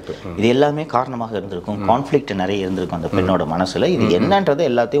பொண்ணுக்கு. இது எல்லாமே காரணமாக இருந்திருக்கும். கான்ஃப்ளிக்ட் நிறைய இருந்திருக்கும் அந்த பெண்ணோட மனசில். இது என்னன்றதை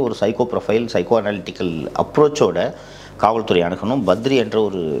எல்லாத்தையும் ஒரு சைக்கோ ப்ரொஃபைல், சைக்கோ அனாலிட்டிக்கல் அப்ரோச்சோட காவல்துறை அணுகணும். பத்ரி என்ற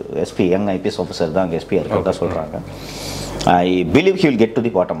ஒரு எஸ்பி, யங் ஐபிஎஸ் ஆஃபீஸர் தான் அங்கே எஸ்பியாக இருக்கிறதா சொல்கிறாங்க. I believe he will get to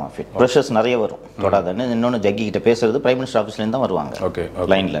the bottom of it. Pressures நிறைய வரும் தொடாதுன்னு. இன்னொன்று ஜக்கி கிட்ட பேசுறது பிரைம் மினிஸ்டர் ஆஃபீஸ்லேருந்து தான் வருவாங்க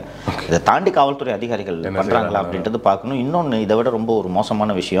லைனில். இதை தாண்டி காவல்துறை அதிகாரிகள் பண்ணுறாங்களா அப்படின்றது பார்க்கணும். இன்னொன்று இதை விட ரொம்ப ஒரு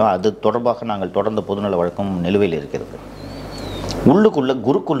மோசமான விஷயம், அது தொடர்பாக நாங்கள் தொடர்ந்த பொதுநல வழக்கம் நிலுவையில் இருக்கிறது. உள்ளுக்குள்ளே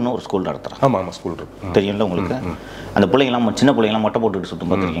குருக்குல்னு ஒரு ஸ்கூல் நடத்துகிறான். ஆமாம் ஆமாம், ஸ்கூல் இருக்கு, தெரியும்ல உங்களுக்கு. அந்த பிள்ளைங்களாம் சின்ன பிள்ளைங்களாம் மொட்டை போட்டுட்டு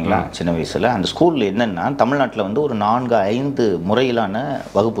சுற்றும் பார்த்துருக்கீங்களா சின்ன வயசில்? அந்த ஸ்கூலில் என்னென்னா தமிழ்நாட்டில் வந்து ஒரு 4-5 முறையிலான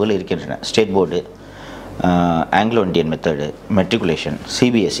வகுப்புகள் இருக்கின்றன. State board, Anglo Indian method, matriculation,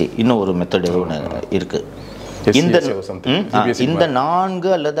 CBSE, இன்னும் ஒரு மெத்தடு ஒன்று இருக்குது. இந்த 4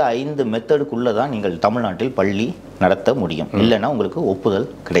 அல்லது 5 மெத்தடுக்குள்ளே தான் நீங்கள் தமிழ்நாட்டில் பள்ளி நடத்த முடியும். இல்லைன்னா உங்களுக்கு ஒப்புதல்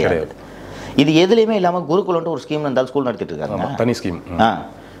கிடையாது. இது எதுலேயுமே இல்லாமல் குருகுலம்ன்ற ஒரு ஸ்கீம் இருந்தாலும் ஸ்கூல் நடத்திட்டு இருக்காங்க, தனி ஸ்கீம்.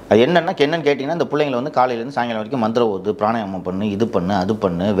 அது என்னென்னு கேட்டிங்கன்னா இந்த பிள்ளைங்களை வந்து காலையிலேருந்து சாயங்காலம் வரைக்கும் மந்திர ஓது, பிராணாயாமம் பண்ணு, இது பண்ணு, அது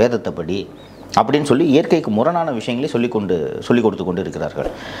பண்ணு, வேதத்தை படி அப்படின்னு சொல்லி இயற்கைக்கு முரணான விஷயங்களை சொல்லிக் கொடுத்து கொண்டு இருக்கிறார்கள்.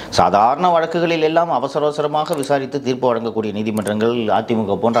 சாதாரண வழக்குகளில் எல்லாம் அவசரமாக விசாரித்து தீர்ப்பு வழங்கக்கூடிய நீதிமன்றங்கள்,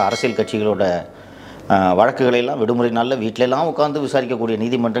 அதிமுக போன்ற அரசியல் கட்சிகளோட வழக்குகளெல்லாம் விடுமுறை நாளில் வீட்டிலெல்லாம் உட்காந்து விசாரிக்கக்கூடிய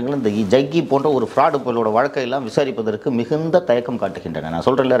நீதிமன்றங்கள் இந்த ஜக்கி போன்ற ஒரு ஃப்ராடு பொருளோட வழக்கையெல்லாம் விசாரிப்பதற்கு மிகுந்த தயக்கம் காட்டுகின்றன. நான்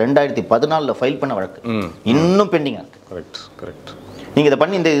சொல்கிறேன், 2014 ஃபைல் பண்ண வழக்கு இன்னும் பெண்டிங்காக இருக்குது. Correct correct. நீங்கள் இதை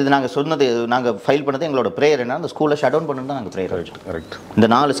பண்ணி இது நாங்கள் சொன்னது, நாங்கள் ஃபைல் பண்ணது எங்களோட ப்ரேயர் என்ன, அந்த ஸ்கூலில் ஷட் டவுன் பண்ணணும் தான் நாங்கள் ப்ரேயர். கரெக்ட். இந்த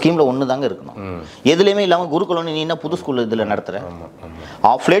 4 ஸ்கீமில் ஒன்று தாங்க இருக்கணும். எதுலேயுமே இல்லாமல் குருகுலம்னு நீ என்ன புது ஸ்கூலில் இதில் நடத்துகிறேன்.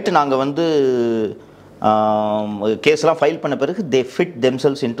 ஆஃப் லேட் நாங்கள் வந்து கேஸ்லாம் ஃபைல் பண்ண பிறகு தே fit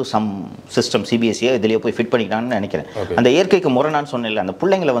themselves into some system, சிபிஎஸ்சியை இதுலேயே போய் ஃபிட் பண்ணிக்கிட்டான்னு நினைக்கிறேன். அந்த இயற்கைக்கு முரணான்னு சொன்னேன். அந்த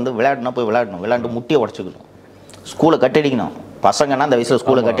பிள்ளைங்களை வந்து விளையாடுனா போய் விளையாண்டு முட்டியை உடச்சிக்கணும், ஸ்கூலை கட்டடிக்கணும். பசங்கன்னா அந்த வயசில்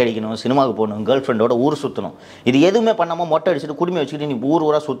ஸ்கூலை கட்டடிக்கணும், சினிமாவுக்கு போகணும், கேர்ள் ஃப்ரெண்டோட ஊர் சுற்றணும். இது எதுவுமே பண்ணாமல் மொட்டை அடிச்சுட்டு குடுமையை வச்சுக்கிட்டு நீ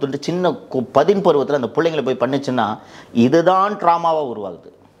ஊராக சுற்றுட்டு சின்ன 10 பருவத்தில் அந்த பிள்ளைங்களை போய் பண்ணுச்சுன்னா இதுதான் ட்ராமாவாக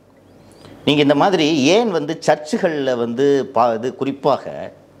உருவாகுது. நீங்கள் இந்த மாதிரி ஏன் வந்து சர்ச்சுகளில் வந்து இது குறிப்பாக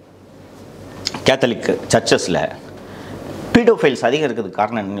கேத்தலிக் சர்ச்சஸில் பீடோஃபைல்ஸ் அதிகம் இருக்கிறதுக்கு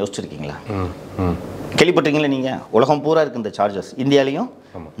காரணம் என்ன யோசிச்சிருக்கீங்களா? கேள்விப்பட்டிருக்கீங்களா நீங்கள்? உலகம் பூரா இருக்குது இந்த சார்ஜஸ், இந்தியாவிலையும்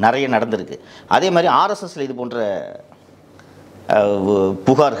நிறைய நடந்திருக்கு. அதே மாதிரி ஆர்எஸ்எஸ்ல இது போன்ற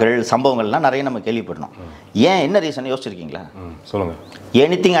புகார்கள், சம்பவங்கள்லாம் நிறைய நம்ம கேள்விப்படணும். ஏன், என்ன ரீசன் யோசிச்சிருக்கீங்களா? சொல்லுங்கள்.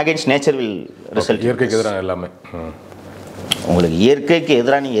 Anything against nature will result. இயற்கைக்கு எதிராக எல்லாமே. உங்களுக்கு இயற்கைக்கு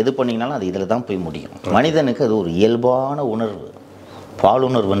எதிராக நீங்கள் எது பண்ணிங்கனாலும் அது இதில் தான் போய் முடியும். மனிதனுக்கு அது ஒரு இயல்பான உணர்வு,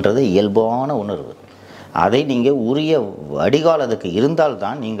 பாலுணர்வுன்றது இயல்பான உணர்வு. அதை நீங்கள் உரிய வடிகால் அதுக்கு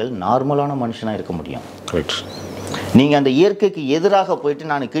இருந்தால்தான் நீங்கள் நார்மலான மனுஷனாக இருக்க முடியும். நீங்கள் அந்த இயற்கைக்கு எதிராக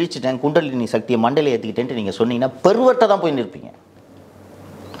போயிட்டு நான் கிழிச்சிட்டேன், குண்டலினி சக்தியை மண்டையில் ஏற்றிக்கிட்டேன்ட்டு நீங்கள் சொன்னீங்கன்னா பெருவர்ட்டை தான் போய் நிற்பீங்க.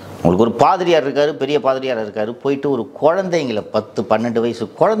 உங்களுக்கு ஒரு பாதிரியார் இருக்கார், பெரிய பாதிரியார் இருக்கார், போயிட்டு ஒரு குழந்தைங்களை 10-12 வயசு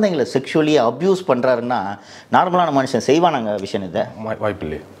குழந்தைங்களை செக்ஷுவலி அப்யூஸ் பண்ணுறாருன்னா நார்மலான மனுஷன் செய்வானாங்க விஷயம்? இதை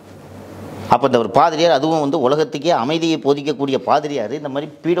வாய்ப்பில்லை. அப்போ இந்த ஒரு பாதிரியார், அதுவும் வந்து உலகத்துக்கே அமைதியை போதிக்கக்கூடிய பாதிரியார், இந்த மாதிரி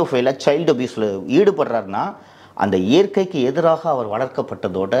பீடோஃபைல சைல்டு அபியூஸில் ஈடுபடுறாருன்னா அந்த இயற்கைக்கு எதிராக அவர்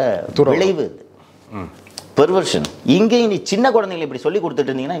வளர்க்கப்பட்டதோட விளைவு பெர்வர்ஷன். இங்கேயும் நீ சின்ன குழந்தைங்களை இப்படி சொல்லி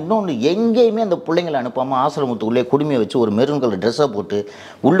கொடுத்துட்டு இருந்தீங்கன்னா இன்னொன்று எங்கேயுமே அந்த பிள்ளைங்களை அனுப்பாமல் ஆசிரமத்துக்குள்ளே குடுமையை வச்சு ஒரு மெரூன் கலர் ட்ரெஸ்ஸை போட்டு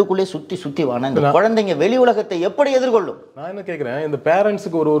உள்ளுக்குள்ளே சுற்றி வாங்க. இந்த குழந்தைங்க வெளி உலகத்தை எப்படி எதிர்கொள்ளும்? நான் என்ன கேட்குறேன், இந்த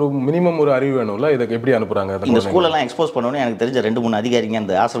பேரண்ட்ஸுக்கு ஒரு மினிமம் ஒரு அறிவு வேணும்ல, இதை எப்படி அனுப்புறாங்க? இந்த ஸ்கூலெல்லாம் எக்ஸ்போஸ் பண்ணணும்னு எனக்கு தெரிஞ்ச 2-3 அதிகாரிங்க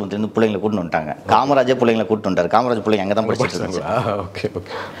அந்த ஆசிரமத்திலேருந்து பிள்ளைங்களை கூட்டு வந்துட்டாங்க. காமராஜே பிள்ளைங்களை கூட்டு வந்துட்டார். காமராஜ் பிள்ளைங்க அங்கே தான் படிச்சுட்டு.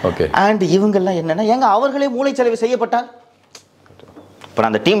 ஓகே. அண்ட் இவங்கெல்லாம் என்னென்னா எங்க அவர்களே மூளைச்சலவை செய்யப்பட்டால். இப்போ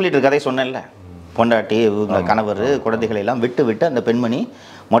நான் அந்த டீம் லீடர் கதை சொன்னேன்ல, பொண்டாட்டி இவங்க கணவர் குழந்தைகளை எல்லாம் விட்டு அந்த பெண்மணி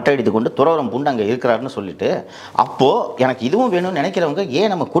மொட்டை அடித்து கொண்டு துறவரம் பூண்டு அங்கே இருக்கிறாருன்னு சொல்லிட்டு, அப்போது எனக்கு இதுவும் வேணும்னு நினைக்கிறவங்க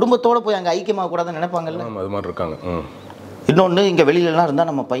ஏன் நம்ம குடும்பத்தோடு போய் அங்கே ஐக்கியமாக கூடாதுன்னு நினைப்பாங்கல்ல, அது மாதிரி இருக்காங்க. இன்னொன்று இங்கே வெளியிலலாம் இருந்தால்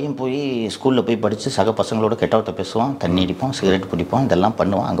நம்ம பையன் போய் ஸ்கூலில் போய் படித்து சக பசங்களோட கெட்டவத்தை பேசுவான், தண்ணி அடிப்பான், சிகரெட் பிடிப்பான், இதெல்லாம்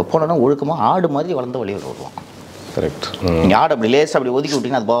பண்ணுவான். அங்கே போனோன்னா ஒழுக்கமாக ஆடு மாதிரி வளர்ந்து வழியில் வருவான். கரெக்ட். நீங்கள் ஆடு அப்படி லேசாக அப்படி ஒதுக்கி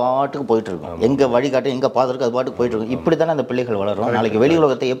விட்டிங்கன்னா அது பாட்டுக்கு போயிட்டு இருக்கும். எங்கே வழிகாட்டு எங்கே பாதுருக்கு அது பாட்டுக்கு போயிட்டு இருக்கும். இப்படி தானே அந்த பிள்ளைகள் வளரும். நாளைக்கு வெளி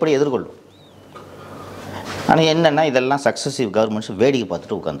உலகத்தை எப்படி எதிர்கொள்ளும்? ஆனால் என்னென்னா இதெல்லாம் சக்ஸஸிவ் கவர்மெண்ட்ஸ் வேடிக்கை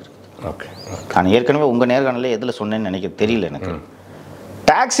பார்த்துட்டு உட்காந்துருக்கு. ஓகே. நான் ஏற்கனவே உங்கள் நேர்காணலில் எதில் சொன்னேன்னு நினைக்க தெரியல எனக்கு.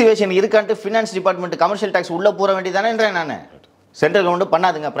 Tax evasion இருக்கான்ட்டு finance department commercial tax உள்ளே போகிற வேண்டியதானேன்றேன் நான். சென்ட்ரல் கவர்மெண்ட்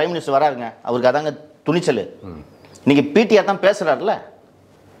பண்ணாதுங்க, பிரைம் மினிஸ்டர் வராருங்க, அவருக்கு அதாங்க துணிச்சல். இன்றைக்கி பிடிஆர் தான் பேசுகிறாருல,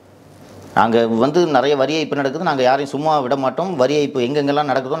 நாங்கள் வந்து நிறைய வரி ஏய்ப்பு நடக்குது, நாங்கள் யாரையும் சும்மா விட மாட்டோம், வரி ஏய்ப்பு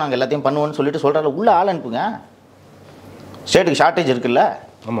எங்கெங்கெல்லாம் நடக்குதோ நாங்கள் எல்லாத்தையும் பண்ணுவோம்னு சொல்லிட்டு சொல்கிறாரு. உள்ளே ஆள் அனுப்புங்க, ஸ்டேட்டுக்கு ஷார்ட்டேஜ் இருக்குல்ல.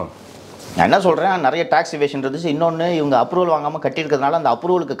 ஆமாம், நான் என்ன சொல்கிறேன், நிறைய டாக்ஸ் இவேஷன் இருந்துச்சு. இன்னொன்று இவங்க அப்ரூவல் வாங்காமல் கட்டியிருக்கிறதுனால அந்த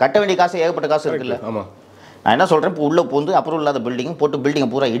அப்ரூவலுக்கு கட்ட வேண்டிய காசு ஏகப்பட்ட காசு இருக்குல்ல. ஆமாம், நான் என்ன சொல்கிறேன், இப்போ உள்ளே போந்து அப்ரூவல் இல்லாத பில்டிங் போட்டு பில்டிங்கை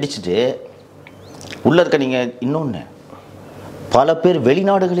பூரா இடிச்சிட்டு உள்ளே இருக்க நீங்கள் இன்னொன்று பல பேர்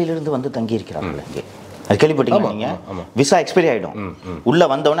வெளிநாடுகளிலிருந்து வந்து தங்கியிருக்கிறாங்க இங்கே. அது கேள்விப்பட்டீங்களா நீங்கள்? விசா எக்ஸ்பைரி ஆகிடும். உள்ளே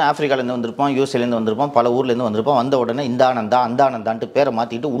வந்தவொடனே ஆஃப்ரிக்காலேருந்து வந்திருப்பான், யூஎஸ்ஏலேருந்து வந்திருப்பான், பல ஊர்லேருந்து வந்திருப்பான். வந்த உடனே இந்த ஆனந்தா அந்த ஆனந்தான்ட்டு பேரை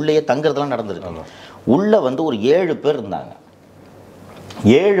மாற்றிட்டு உள்ளேயே தங்குறதுலாம் நடந்திருக்கு. உள்ளே வந்து ஒரு 7 பேர் இருந்தாங்க.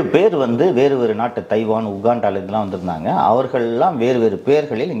 7 பேர் வந்து வேறு வேறு நாட்டு தைவான், உகாண்டால இதெல்லாம் வந்திருந்தாங்க. அவர்கள்லாம் வேறு வேறு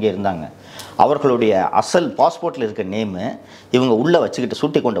பேர்களில் இங்கே இருந்தாங்க. அவர்களுடைய அசல் பாஸ்போர்ட்டில் இருக்க நேமு, இவங்க உள்ளே வச்சுக்கிட்டு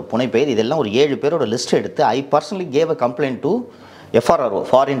சூட்டி கொண்ட புனைப்பெயர், இதெல்லாம் ஒரு 7 பேரோட லிஸ்ட் எடுத்து I personally gave a complaint to FRRO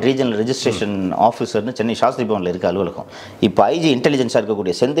foreign regional registration ஆஃபீஸர்னு Chennai Shastri பவனில் இருக்க அலுவலகம். இப்போ ஐஜி இன்டெலிஜென்ஸாக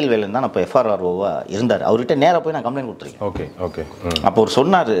இருக்கக்கூடிய செந்தில் வேலன் தான் இப்போ எஃப்ஆர்ஆர்ஓவாக இருந்தார். அவர்கிட்ட நேராக போய் நான் கம்ப்ளைண்ட் கொடுத்துருக்கேன். Okay okay. அப்போ அவர்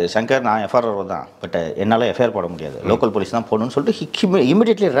சொன்னார், சங்கர் நான் எஃப்ஆர்ஆர்ஓ தான், பட் என்னால் எஃப்ஐஆர் போட முடியாது, லோக்கல் போலீஸ் தான் போடணும்னு சொல்லிட்டு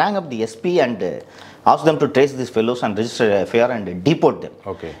immediately rank up the SP and ask them to trace these fellows and register FIR and deport them.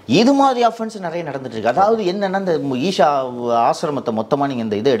 Okay. இது மாதிரி ஆஃபென்ஸ் நிறைய நடந்துட்டு இருக்கு. அதாவது என்னன்னா இந்த ஈஷா ஆசிரமத்தை மொத்தமாக நீங்கள்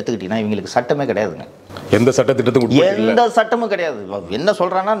இந்த இதை எடுத்துக்கிட்டீங்கன்னா இவங்களுக்கு சட்டமே கிடையாதுங்க. எந்த சட்டத்திட்டத்துக்கும் எந்த சட்டமும் கிடையாது. என்ன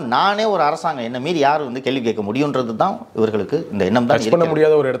சொல்றாங்கன்னா, நானே ஒரு அரசாங்கம் என்ன மீறி யார் வந்து கேள்வி கேட்க முடியுன்றது தான் இவர்களுக்கு இந்த எண்ணம் தான். பண்ண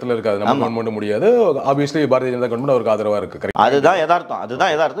முடியாத ஒரு இடத்துல இருக்காது, நம்ம கவர்மெண்ட் முடியாது. ஆப்வியஸ்லி பாரதிய ஜனதா கவர்மெண்ட் அவருக்கு ஆதரவா இருக்கு. அதுதான்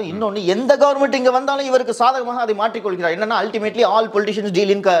யதார்த்தம். இன்னொன்னு, எந்த கவர்மெண்ட் இங்க வந்தாலும் இவருக்கு சாதகமாக அதை மாற்றிக்கொள்கிறார். என்னன்னா, அல்டிமேட்லி ஆல் பொலிட்டிஷியன்ஸ்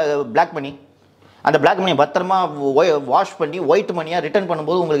டீல் இன் பிளாக் மணி. அந்த பிளாக் மணியை பத்திரமா வாஷ் பண்ணி ஒயிட் மணியாக ரிட்டர்ன்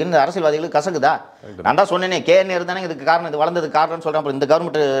பண்ணும்போது உங்களுக்கு இந்த அரசியல்வாதிகளுக்கு கசகுதா? நான் தான் சொன்னேனே, கேஎன்ஆர் தானே இதுக்கு காரணம், இது வளர்ந்ததுக்கு காரணம்னு சொல்கிறேன். அப்புறம் இந்த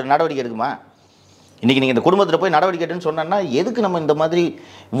கவர்மெண்ட் நடவடிக்கை எடுக்குமா? இன்றைக்கி நீங்கள் இந்த குடும்பத்தில் போய் நடவடிக்கை எடுன்னு சொன்னா எதுக்கு நம்ம இந்த மாதிரி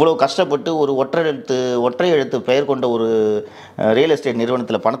இவ்வளோ கஷ்டப்பட்டு ஒரு ஒற்றை எழுத்து பெயர் கொண்ட ஒரு ரியல் எஸ்டேட்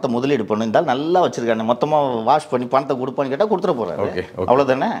நிறுவனத்தில் பணத்தை முதலீடு பண்ணியிருந்தால் நல்லா வச்சுருக்காங்க, மொத்தமாக வாஷ் பண்ணி பணத்தை கொடுப்பான்னு கேட்டால் கொடுத்துட போகிறாரு.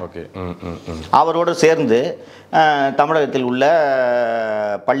 அவ்வளோதானே. அவரோடு சேர்ந்து தமிழகத்தில் உள்ள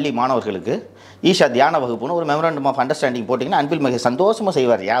பள்ளி மாணவர்களுக்கு ஈஷா தியான வகுப்புன்னு ஒரு மெமரண்டம் ஆஃப் அண்டர்ஸ்டாண்டிங் போட்டிங்கன்னா அன்பில் மிக சந்தோஷமாக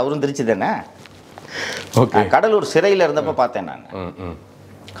செய்வார். அவரும் திருச்சி தானே. கடலூர் சிறையில் இருந்தப்போ பார்த்தேன் நான்.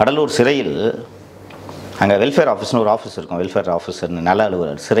 கடலூர் சிறையில் அங்கே வெல்ஃபேர் ஆஃபீஸ்னு ஒரு ஆஃபீஸ் இருக்கும். வெல்ஃபேர் ஆஃபீஸர்னு நல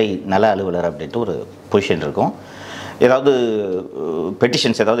அலுவலர், சிறை நல அலுவலர் அப்படின்ட்டு ஒரு பொசிஷன் இருக்கும். ஏதாவது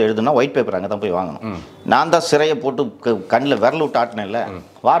பெட்டிஷன்ஸ் ஏதாவது எழுதுனா ஒயிட் பேப்பர் அங்கே தான் போய் வாங்கணும். நான் தான் சிறையை போட்டு கண்ணில் விரல் விட்டு ஆட்டினேன்ல,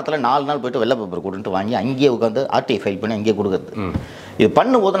 வாரத்தில் 4 நாள் போய்ட்டு வெள்ளை பேப்பர் கொடுத்துட்டு வாங்கி அங்கேயே உட்காந்து ஆர்டிஐ ஃபைல் பண்ணி அங்கேயே கொடுக்குறது. இது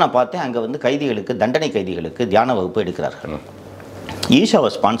பண்ணும்போது நான் பார்த்தேன், அங்கே வந்து கைதிகளுக்கு, தண்டனை கைதிகளுக்கு தியான வகுப்பு எடுக்கிறார்கள்.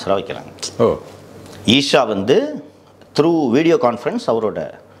 ஈஷாவை ஸ்பான்சராக வைக்கிறாங்க. ஈஷா வந்து த்ரூ வீடியோ கான்ஃபரன்ஸ் அவரோட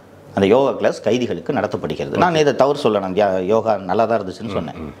அந்த யோகா கிளாஸ் கைதிகளுக்கு நடத்தப்படுகிறது. நான் இதை தவறு சொல்ல, நான் யோகா நல்லா தான் இருந்துச்சுன்னு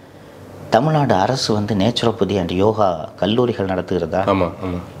சொன்னேன். தமிழ்நாடு அரசு வந்து நேச்சுரோபதி அண்ட் யோகா கல்லூரிகள் நடத்துகிறதா?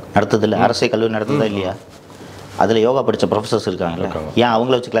 நடத்துதில்லை. அரசே கல்லூரி நடத்துதா இல்லையா? அதில் யோகா படித்த ப்ரொஃபஸர்ஸ் இருக்காங்கல்ல, ஏன்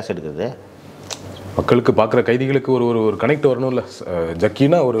அவங்கள வச்சு கிளாஸ் எடுக்குது? மக்களுக்கு பார்க்குற கைதிகளுக்கு ஒரு ஒரு கனெக்ட் வரணும்ல.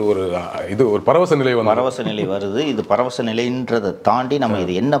 ஜக்கினா ஒரு பரவச நிலை வருது. இது பரவச நிலைன்றதை தாண்டி நம்ம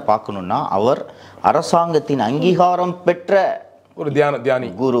இது என்ன பார்க்கணும்னா, அவர் அரசாங்கத்தின் அங்கீகாரம் பெற்ற ஒரு தியானி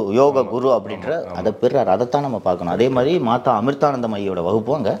குரு, யோக குரு அப்படின்ற அதை பெறார். அதைத்தான் நம்ம பார்க்கணும். அதே மாதிரி மாதா அமிர்தானந்தமயோட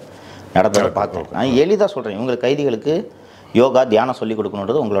வகுப்பும் அங்கே நடத்துகிற பார்த்தோம். நான் எளிதாக சொல்கிறேன், இவங்களுக்கு கைதிகளுக்கு யோகா தியானம் சொல்லிக்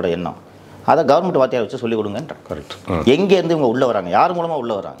கொடுக்கணுன்றது உங்களோட எண்ணம். அதை கவர்மெண்ட் வாத்தியார் வச்சு சொல்லிக் கொடுங்கன்ற. கரெக்ட். எங்கேருந்து இவங்க உள்ளே வராங்க, யார் மூலமாக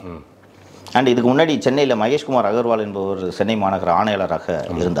உள்ளே வராங்க? அண்ட் இதுக்கு முன்னாடி சென்னையில் மகேஷ்குமார் அகர்வால் என்பவர் சென்னை மாநகர ஆணையாளராக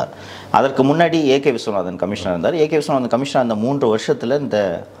இருந்தார். அதற்கு முன்னாடி ஏகே விஸ்வநாதன் கமிஷனர் இருந்தார். ஏகே விஸ்வநாதன் கமிஷனர் அந்த 3 வருஷத்தில் இந்த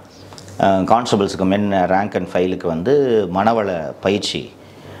கான்ஸ்டபிள்ஸுக்கு மென் ரேங்க் அண்ட் ஃபைலுக்கு வந்து மனவள பயிற்சி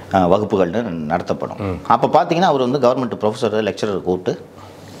வகுப்புகள்னு நடத்தப்படும். அப்போ பார்த்தீங்கன்னா அவர் வந்து கவர்மெண்ட் ப்ரொஃபஸர் லெக்சரர் கூப்பிட்டு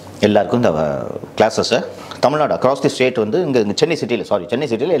எல்லாருக்கும் இந்த கிளாஸஸை தமிழ்நாடு அக்ராஸ் தி ஸ்டேட் வந்து இங்கே சென்னை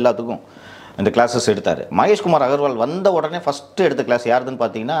சிட்டியில் எல்லாத்துக்கும் இந்த கிளாஸஸ் எடுத்தார். மகேஷ்குமார் அகர்வால் வந்த உடனே ஃபஸ்ட்டு எடுத்த கிளாஸ் யாருதுன்னு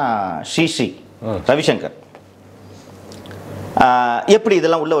பார்த்தீங்கன்னா ஸ்ரீ ரவிசங்கர். எப்படி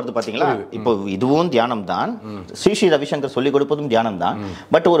இதெல்லாம் உள்ள வருது பார்த்தீங்களா? இப்போ இதுவும் தியானம் தான், ஸ்ரீ ரவிசங்கர் சொல்லிக் கொடுப்பதும் தியானம் தான்.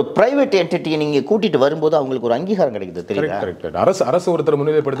 பட் ஒரு பிரைவேட் என்டிட்டியை நீங்கள் கூட்டிட்டு வரும்போது அவங்களுக்கு ஒரு அங்கீகாரம் கிடைக்குது. தெரியுது, அரசு ஒருத்தர்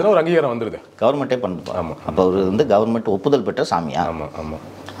முன்னிலைப்படுத்தினா ஒரு அங்கீகாரம் வந்துடுது. கவர்மெண்ட்டே பண்ணுது. அப்போ அவர் வந்து கவர்மெண்ட் ஒப்புதல் பெற்ற சாமியா?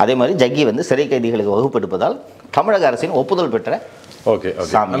 அதே மாதிரி ஜக்கி வந்து சிறை கைதிகளுக்கு வகுப்பு எடுப்பதால் தமிழக அரசின் ஒப்புதல் பெற்ற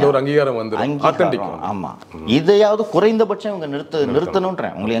இதையாவது குறைந்தபட்சம் இவங்க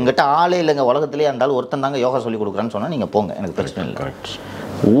நிறுத்தணுன்றேன். உங்களுக்கு எங்கிட்ட ஆளே இல்லைங்க, உலகத்திலேயே இருந்தாலும் ஒருத்தன் தாங்க யோகா சொல்லி கொடுக்குறான்னு சொன்னா நீங்க போங்க, எனக்கு பிரச்சனை இல்லை.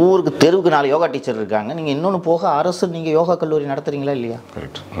 ஊருக்கு தெருவுக்கு 4 யோகா டீச்சர் இருக்காங்க. நீங்கள் இன்னொன்று போக அரசு நீங்கள் யோகா கல்லூரி நடத்துறீங்களா இல்லையா?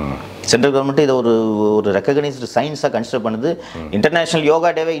 சென்ட்ரல் கவர்மெண்ட் இதை ஒரு ரெக்கக்னைஸ்டு சயின்ஸாக கன்சிடர் பண்ணுது. இன்டர்நேஷனல் யோகா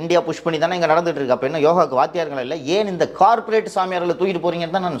டேவை இந்தியா புஷ் பண்ணி தானே இங்கே நடந்துட்டு இருக்கு. அப்போ என்ன யோகாவுக்கு வாத்தியார்களா இல்லை? ஏன் இந்த கார்பரேட் சாமியார்களை தூக்கிட்டு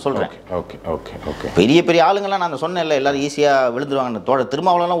போறீங்கன்னு தான் நான் சொல்கிறேன். பெரிய பெரிய ஆளுங்கள்லாம் நான் சொன்னேன் இல்லை, எல்லாரும் ஈஸியாக விழுந்துருவாங்க.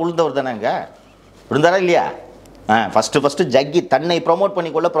 திருமாவளவெல்லாம் விழுந்தவர் தானேங்க, விழுந்தாரா இல்லையா? ஃபஸ்ட்டு ஜக்கி தன்னை ப்ரொமோட்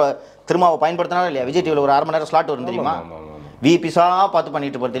பண்ணிக்கொள்ள திருமாவை பயன்படுத்தினாரா இல்லையா? விஜய் டிவியில் ஒரு 1/2 மணி நேரம் ஸ்லாட் வரும் தெரியுமா? விபிசா பார்த்து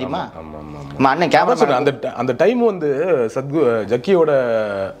பண்ணிட்டு போற தெரியுமா? அண்ணன் கேமரா அந்த டைம் வந்து ஜக்கியோட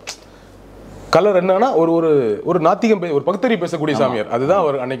கலர் என்னன்னா ஒரு நாத்திகம், ஒரு பக்தரி பேசக்கூடிய சாமியார். அதுதான்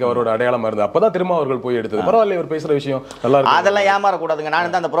அவர் அன்னைக்கு அவரோட அடையாளமா இருந்தது. அப்பதான் திரும்ப அவர்கள் போய் எடுத்தது. பரவாயில்ல, இவர் பேசுற விஷயம் நல்லா இருக்கு. அதெல்லாம் ஏமாறக்கூடாதுங்க.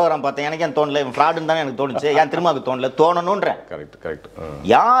 நான் தான் அந்த ப்ரோக்ராம் பார்த்தேன், எனக்கு ஏன் தோணல, ஃப்ராடுன்னு தானே எனக்கு தோணுச்சு. ஏன் திருமாவுக்கு தோணல? தோணணுன்றேன். கரெக்ட்.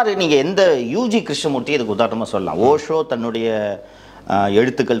 யாரு நீங்க எந்த யூஜி கிருஷ்ணமூர்த்தி இதுக்கு உதாரணமா சொல்லலாம். ஓஷோ தன்னுடைய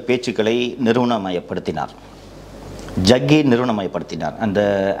எழுத்துக்கள் பேச்சுக்களை நிறுவனமயப்படுத்தினார். ஜக்கி நிறுவனமயப்படுத்தினார்.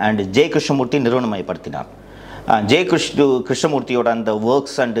 And J Krishnamurthy நிறுவனமயப்படுத்தினார். கிருஷ்ணமூர்த்தியோட அந்த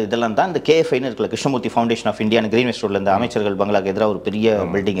ஒர்க்ஸ் அண்ட் இதெல்லாம் தான் இந்த கேஎஃப்ஐன்னு இருக்குல்ல, Krishnamurthy foundation of India green west ரோட்ல இந்த அமைச்சர்கள் பங்களாக்கு எதிராக ஒரு பெரிய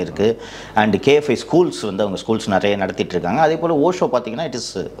பில்டிங் இருக்குது. அண்ட் கேஎஃப்ஐ ஸ்கூல்ஸ் வந்து அவங்க ஸ்கூல்ஸ் நிறைய நடத்திட்டு இருக்காங்க. அதே போல் ஓஷோ பார்த்தீங்கன்னா it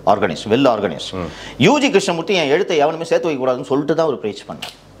is organise, well organise. UG Krishnamurthy என் எழுத்தை எவனுமே சேர்த்து வைக்கக்கூடாதுன்னு சொல்லிட்டு தான் ஒரு ப்ரீச்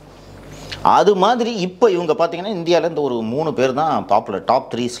பண்ணார். அது மாதிரி இப்போ இவங்க பார்த்தீங்கன்னா இந்தியாவில் இந்த ஒரு 3 பேர் தான் பாப்புலர், டாப்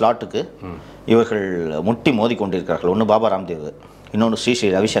 3 ஸ்லாட்டுக்கு இவர்கள் முட்டி மோதி கொண்டிருக்கிறார்கள். ஒன்று பாபா ராம்தேவ், இன்னொன்று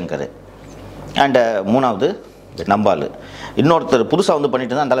ஸ்ரீ ரவிசங்கர், அண்ட் 3வது நம்பால். இன்னொருத்தர் புதுசாக வந்து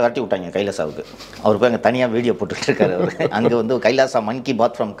பண்ணிட்டு தான் அந்த விரட்டி விட்டாங்க கைலாசாவுக்கு. அவர் போய் அங்கே தனியாக வீடியோ போட்டுட்டு இருக்காரு. அவர் அங்கே வந்து கைலாசா மன் கி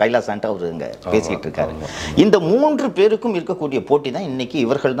பாத் ஃப்ரம் கைலாசான்ட்டு அவர் இங்கே பேசிக்கிட்டு இருக்காரு. இந்த 3 பேருக்கும் இருக்கக்கூடிய போட்டி தான் இன்றைக்கி.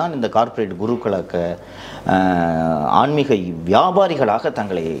 இவர்கள் தான் இந்த கார்ப்பரேட் குருக்களாக ஆன்மீக வியாபாரிகளாக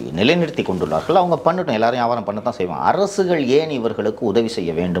தங்களை நிலைநிறுத்தி கொண்டுள்ளார்கள். அவங்க பண்ணட்டும், எல்லாரையும் வியாபாரம் பண்ண தான் செய்வாங்க. அரசுகள் ஏன் இவர்களுக்கு உதவி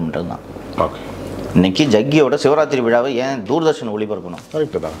செய்ய வேண்டும்ன்றது தான். இன்னைக்கு ஜக்கியோட சிவராத்திரி விழாவை ஏன் தூர்தர்ஷன் ஒளிபரப்பணும்?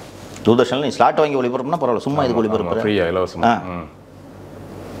 தூர்தர்ஷனில் நீ ஸ்லாட் வாங்கி ஒளிபரப்புனா பரவாயில்ல, சும்மா இதுக்கு ஒளிபரப்பு.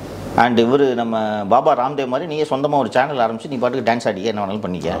 அண்ட் இவர் நம்ம பாபா ராம்தேவ் மாதிரி நீயே சொந்தமாக ஒரு சேனல் ஆரம்பிச்சு நீ பாட்டுக்கு டான்ஸ் ஆடி என்ன வேணாலும்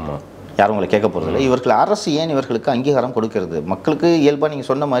பண்ணிக்க, யாரும் உங்களை கேட்க போகிறதில்ல. இவர்கள் அரசு ஏன் இவர்களுக்கு அங்கீகாரம் கொடுக்கிறது? மக்களுக்கு இயல்பாக நீங்கள்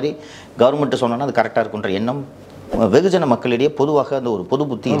சொன்ன மாதிரி கவர்மெண்ட்டு சொன்னோன்னா அது கரெக்டாக இருக்குன்ற எண்ணம் வெகுஜன மக்களிடையே பொதுவாக அந்த ஒரு பொது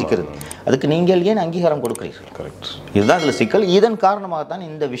புத்தி இருக்கிறது. அதுக்கு நீங்கள் ஏன் அங்கீகாரம் கொடுக்கிறீர்கள்? இதுதான் அதில் சிக்கல். இதன் காரணமாகத்தான்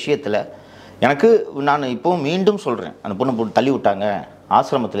இந்த விஷயத்தில் எனக்கு நான் இப்போவும் மீண்டும் சொல்கிறேன், அந்த பொண்ணை போட்டு தள்ளி விட்டாங்க,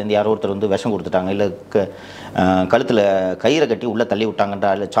 ஆசிரமத்துலேருந்து யாரோ ஒருத்தர் வந்து விஷம் கொடுத்துட்டாங்க, இல்லை கழுத்தில் கயிறை கட்டி உள்ளே தள்ளி விட்டாங்கன்ற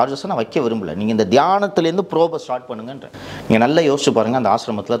இல்லை சார்ஜஸை நான் வைக்க விரும்பலை. நீங்கள் இந்த தியானத்துலேருந்து ப்ரோபை ஸ்டார்ட் பண்ணுங்கன்ற. நீங்கள் நல்லா யோசிச்சு பாருங்கள், அந்த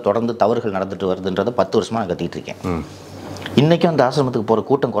ஆசிரமத்தில் தொடர்ந்து தவறுகள் நடந்துட்டு வருதுன்றதை 10 வருஷமாக நான் கத்திட்டு இருக்கேன். இன்றைக்கும் அந்த ஆசிரமத்துக்கு போகிற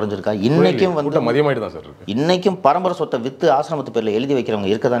கூட்டம் குறைஞ்சிருக்கா? இன்றைக்கும் வந்து மதியமாயிட்டு தான் சார் இருக்கு. இன்றைக்கும் பரம்பரை சொத்தை விற்று ஆசிரமத்து பேரில் எழுதி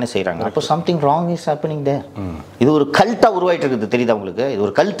வைக்கிறவங்க இருக்க தானே செய்கிறாங்க. அப்போ something wrong is happening there. இது ஒரு கல்ட்டாக உருவாயிட்டு இருக்குது, தெரியுதா உங்களுக்கு? இது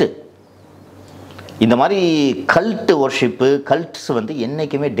ஒரு கல்ட்டு. இந்த மாதிரி கல்ட் ஒர்ஷிப்பு, கல்ட்ஸ் வந்து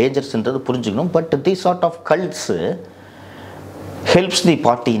என்றைக்குமே டேஞ்சர்ஸ்ன்றது புரிஞ்சுக்கணும். But the sort of கல்ட்ஸு helps the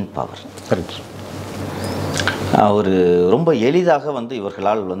party in power. ஒரு ரொம்ப எளிதாக வந்து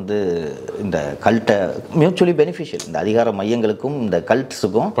இவர்களால் வந்து இந்த கல்ட்டை மியூச்சுவலி பெனிஃபிஷியல், இந்த அதிகார மையங்களுக்கும் இந்த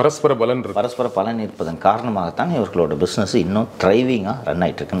கல்ட்ஸுக்கும் பரஸ்பர பலன் இருப்பதன் காரணமாகத்தான் இவர்களோட பிஸ்னஸ் இன்னும் ட்ரைவிங்காக ரன்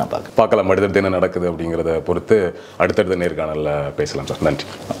ஆகிட்டு இருக்குன்னு நான் பார்க்கலாம். அடுத்தடுத்து என்ன நடக்குது அப்படிங்கிறத பொறுத்து அடுத்தடுத்த நேர்காணலில் பேசலாம் சார். நன்றி.